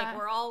 Yeah. Like,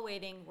 we're all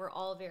waiting. We're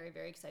all very,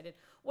 very excited.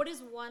 What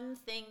is one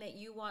thing that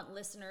you want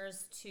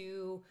listeners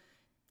to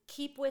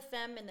keep with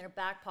them in their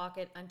back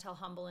pocket until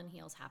Humble and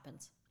Heels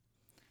happens?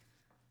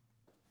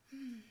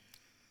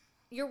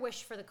 Your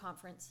wish for the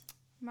conference.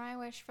 My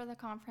wish for the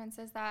conference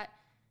is that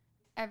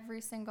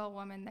every single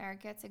woman there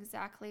gets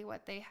exactly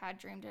what they had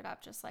dreamed it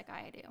up, just like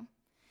I do.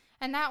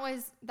 And that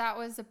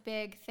was a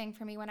big thing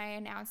for me when I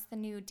announced the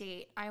new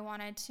date. I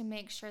wanted to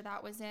make sure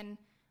that was in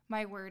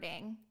my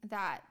wording,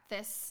 that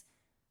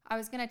I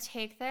was going to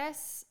take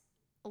this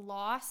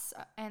loss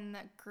and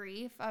the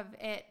grief of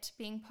it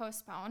being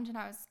postponed, and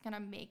I was going to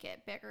make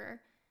it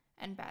bigger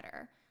and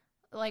better.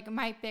 Like,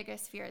 my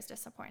biggest fear is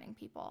disappointing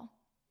people.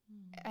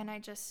 And I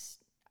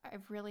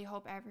really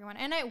hope everyone,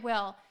 and it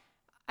will,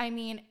 I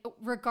mean,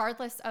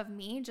 regardless of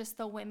me, just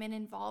the women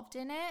involved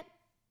in it,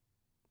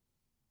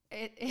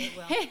 it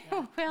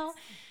will.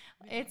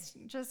 It's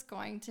just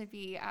going to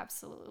be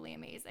absolutely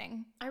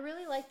amazing. I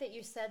really like that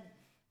you said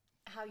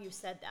how you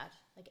said that.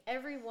 Like,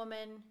 every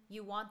woman,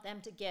 you want them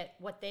to get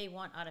what they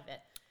want out of it.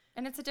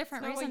 And it's a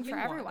different reason for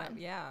everyone.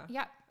 Yeah.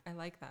 Yep. I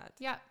like that.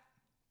 Yep.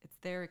 It's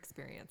their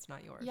experience,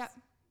 not yours. Yep.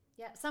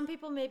 Yeah. Some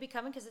people may be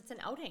coming because it's an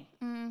outing.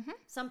 Mm-hmm.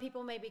 Some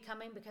people may be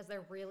coming because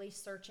they're really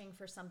searching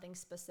for something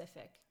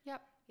specific.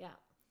 Yep. Yeah,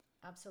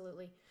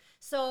 absolutely.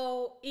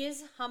 So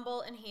is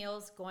Humble and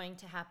Heels going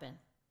to happen?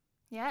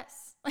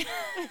 Yes. The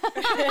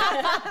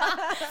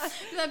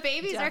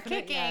babies are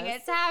kicking. Yes.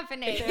 It's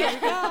happening. There we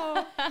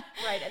go.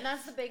 Right, and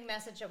that's the big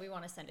message that we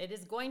want to send. It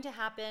is going to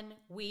happen.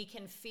 We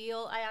can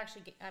feel.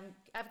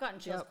 I've gotten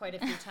chills quite a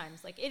few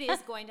times. Like, it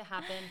is going to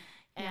happen,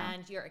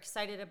 and you're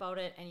excited about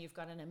it, and you've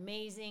got an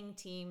amazing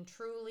team,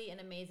 truly an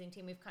amazing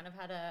team. We've kind of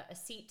had a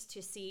seat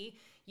to see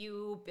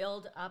you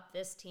build up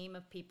this team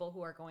of people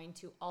who are going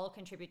to all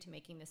contribute to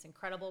making this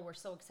incredible. We're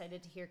so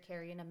excited to hear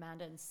Carrie and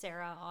Amanda and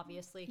Sarah,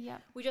 obviously. Yeah.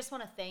 We just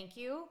want to thank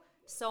you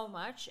so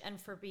much, and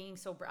for being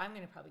so brave. I'm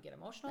going to probably get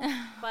emotional,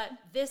 but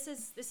this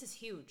is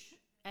huge,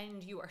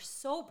 and you are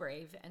so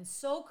brave and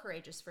so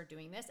courageous for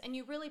doing this, and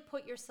you really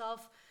put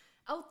yourself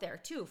out there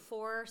too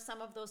for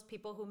some of those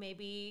people who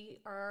maybe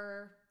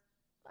are,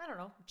 I don't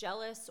know,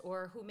 jealous,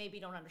 or who maybe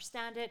don't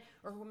understand it,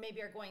 or who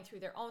maybe are going through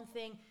their own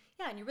thing.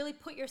 Yeah, and you really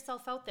put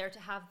yourself out there to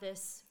have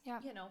this,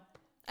 you know.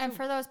 And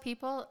for those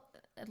people,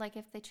 like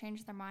if they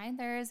change their mind,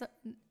 there's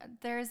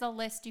a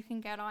list you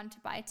can get on to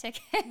buy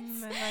tickets.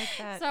 I like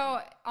that.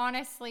 So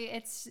honestly,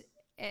 it's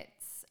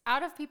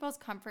out of people's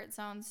comfort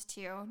zones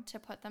too, to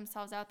put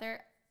themselves out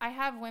there. I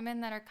have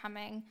women that are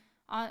coming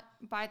on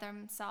by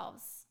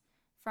themselves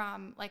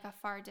from like a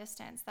far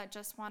distance that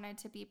just wanted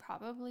to be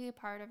probably a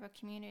part of a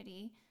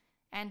community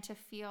and to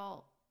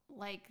feel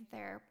like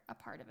they're a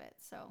part of it.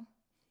 So,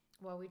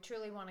 well, we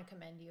truly want to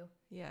commend you.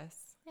 Yes.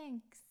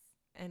 Thanks.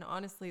 And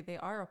honestly, they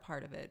are a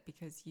part of it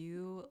because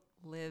you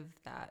live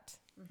that,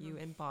 you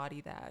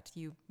embody that,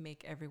 you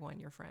make everyone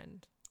your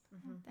friend.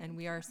 And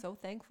we are so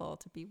thankful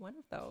to be one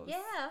of those.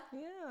 Yeah.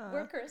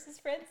 We're Carissa's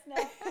friends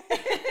now.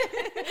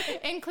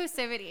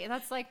 Inclusivity.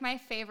 That's like my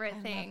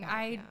favorite thing.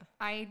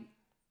 I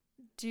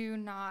do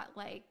not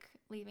like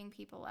leaving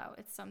people out.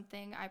 It's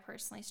something I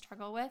personally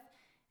struggle with,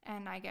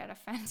 and I get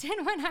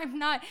offended when I'm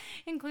not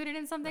included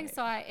in something. Right.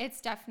 So it's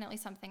definitely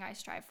something I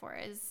strive for,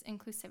 is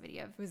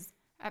inclusivity of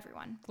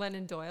everyone.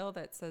 Glennon Doyle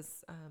that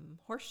says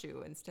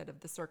horseshoe instead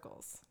of the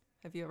circles.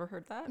 Have you ever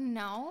heard that?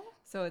 No.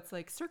 So it's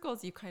like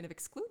circles, you kind of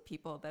exclude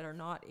people that are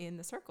not in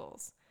the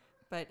circles.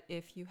 But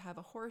if you have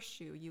a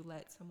horseshoe, you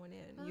let someone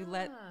in. You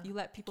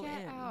let people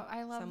Get in. out.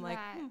 I love so I'm that. like,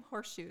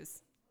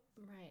 horseshoes.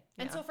 Right.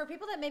 And so for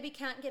people that maybe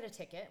can't get a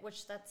ticket,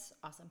 which that's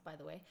awesome, by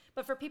the way,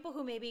 but for people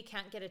who maybe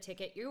can't get a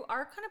ticket, you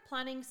are kind of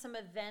planning some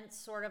events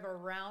sort of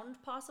around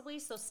possibly.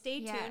 So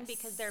stay tuned,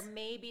 because there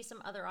may be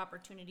some other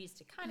opportunities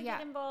to kind of get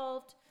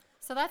involved.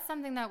 So that's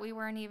something that we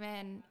weren't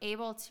even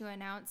able to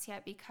announce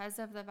yet because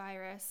of the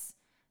virus,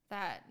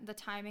 that the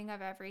timing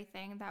of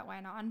everything that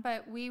went on.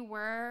 But we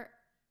were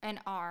and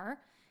are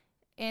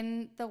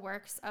in the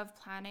works of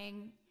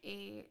planning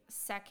a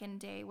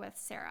second day with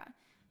Sarah.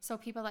 So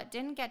people that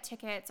didn't get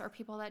tickets, or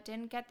people that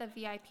didn't get the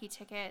VIP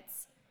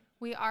tickets,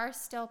 we are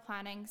still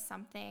planning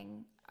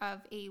something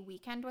of a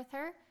weekend with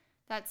her.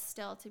 That's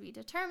still to be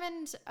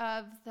determined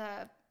of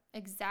the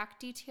exact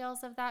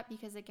details of that,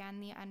 because again,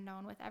 the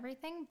unknown with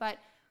everything. But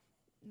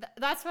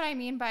that's what I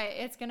mean by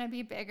it's going to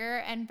be bigger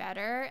and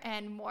better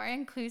and more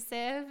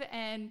inclusive.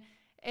 And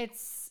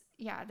there's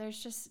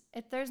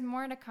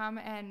more to come.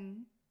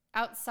 And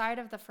outside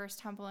of the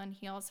first Humble in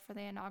Heels for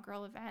the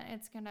inaugural event,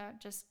 it's going to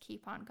just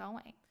keep on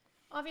going.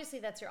 Obviously,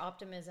 that's your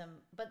optimism,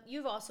 but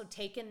you've also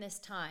taken this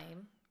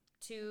time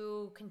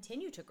to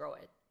continue to grow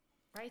it,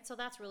 right? So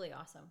that's really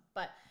awesome.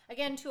 But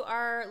again, to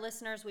our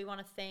listeners, we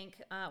want to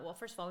thank,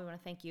 first of all, we want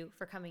to thank you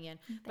for coming in.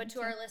 But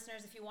to our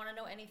listeners, if you want to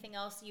know anything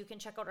else, you can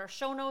check out our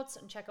show notes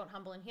and check out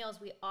Humble in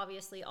Heels. We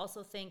obviously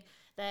also think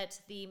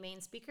that the main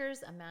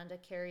speakers, Amanda,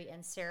 Carrie,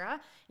 and Sarah,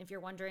 if you're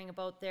wondering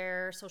about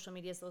their social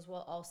medias, those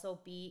will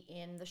also be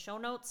in the show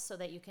notes so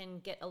that you can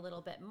get a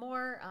little bit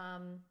more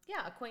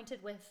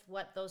acquainted with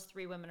what those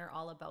three women are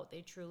all about.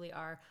 They truly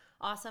are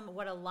awesome.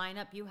 What a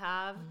lineup you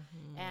have.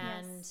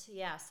 And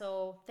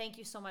so thank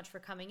you so much for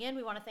coming in.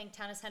 We want to thank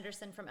Tanis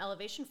Henderson from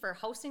Elevation for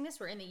hosting this.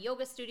 We're in the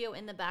yoga studio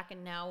in the back,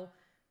 and now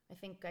I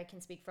think I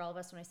can speak for all of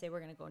us when I say we're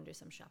going to go and do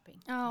some shopping.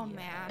 Oh,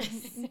 man.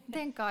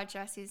 Thank God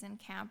Jesse's in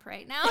camp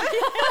right now.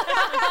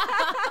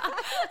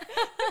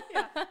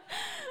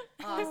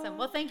 Awesome.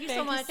 Well, thank you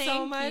so much. Thank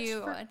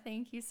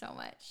you so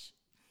much.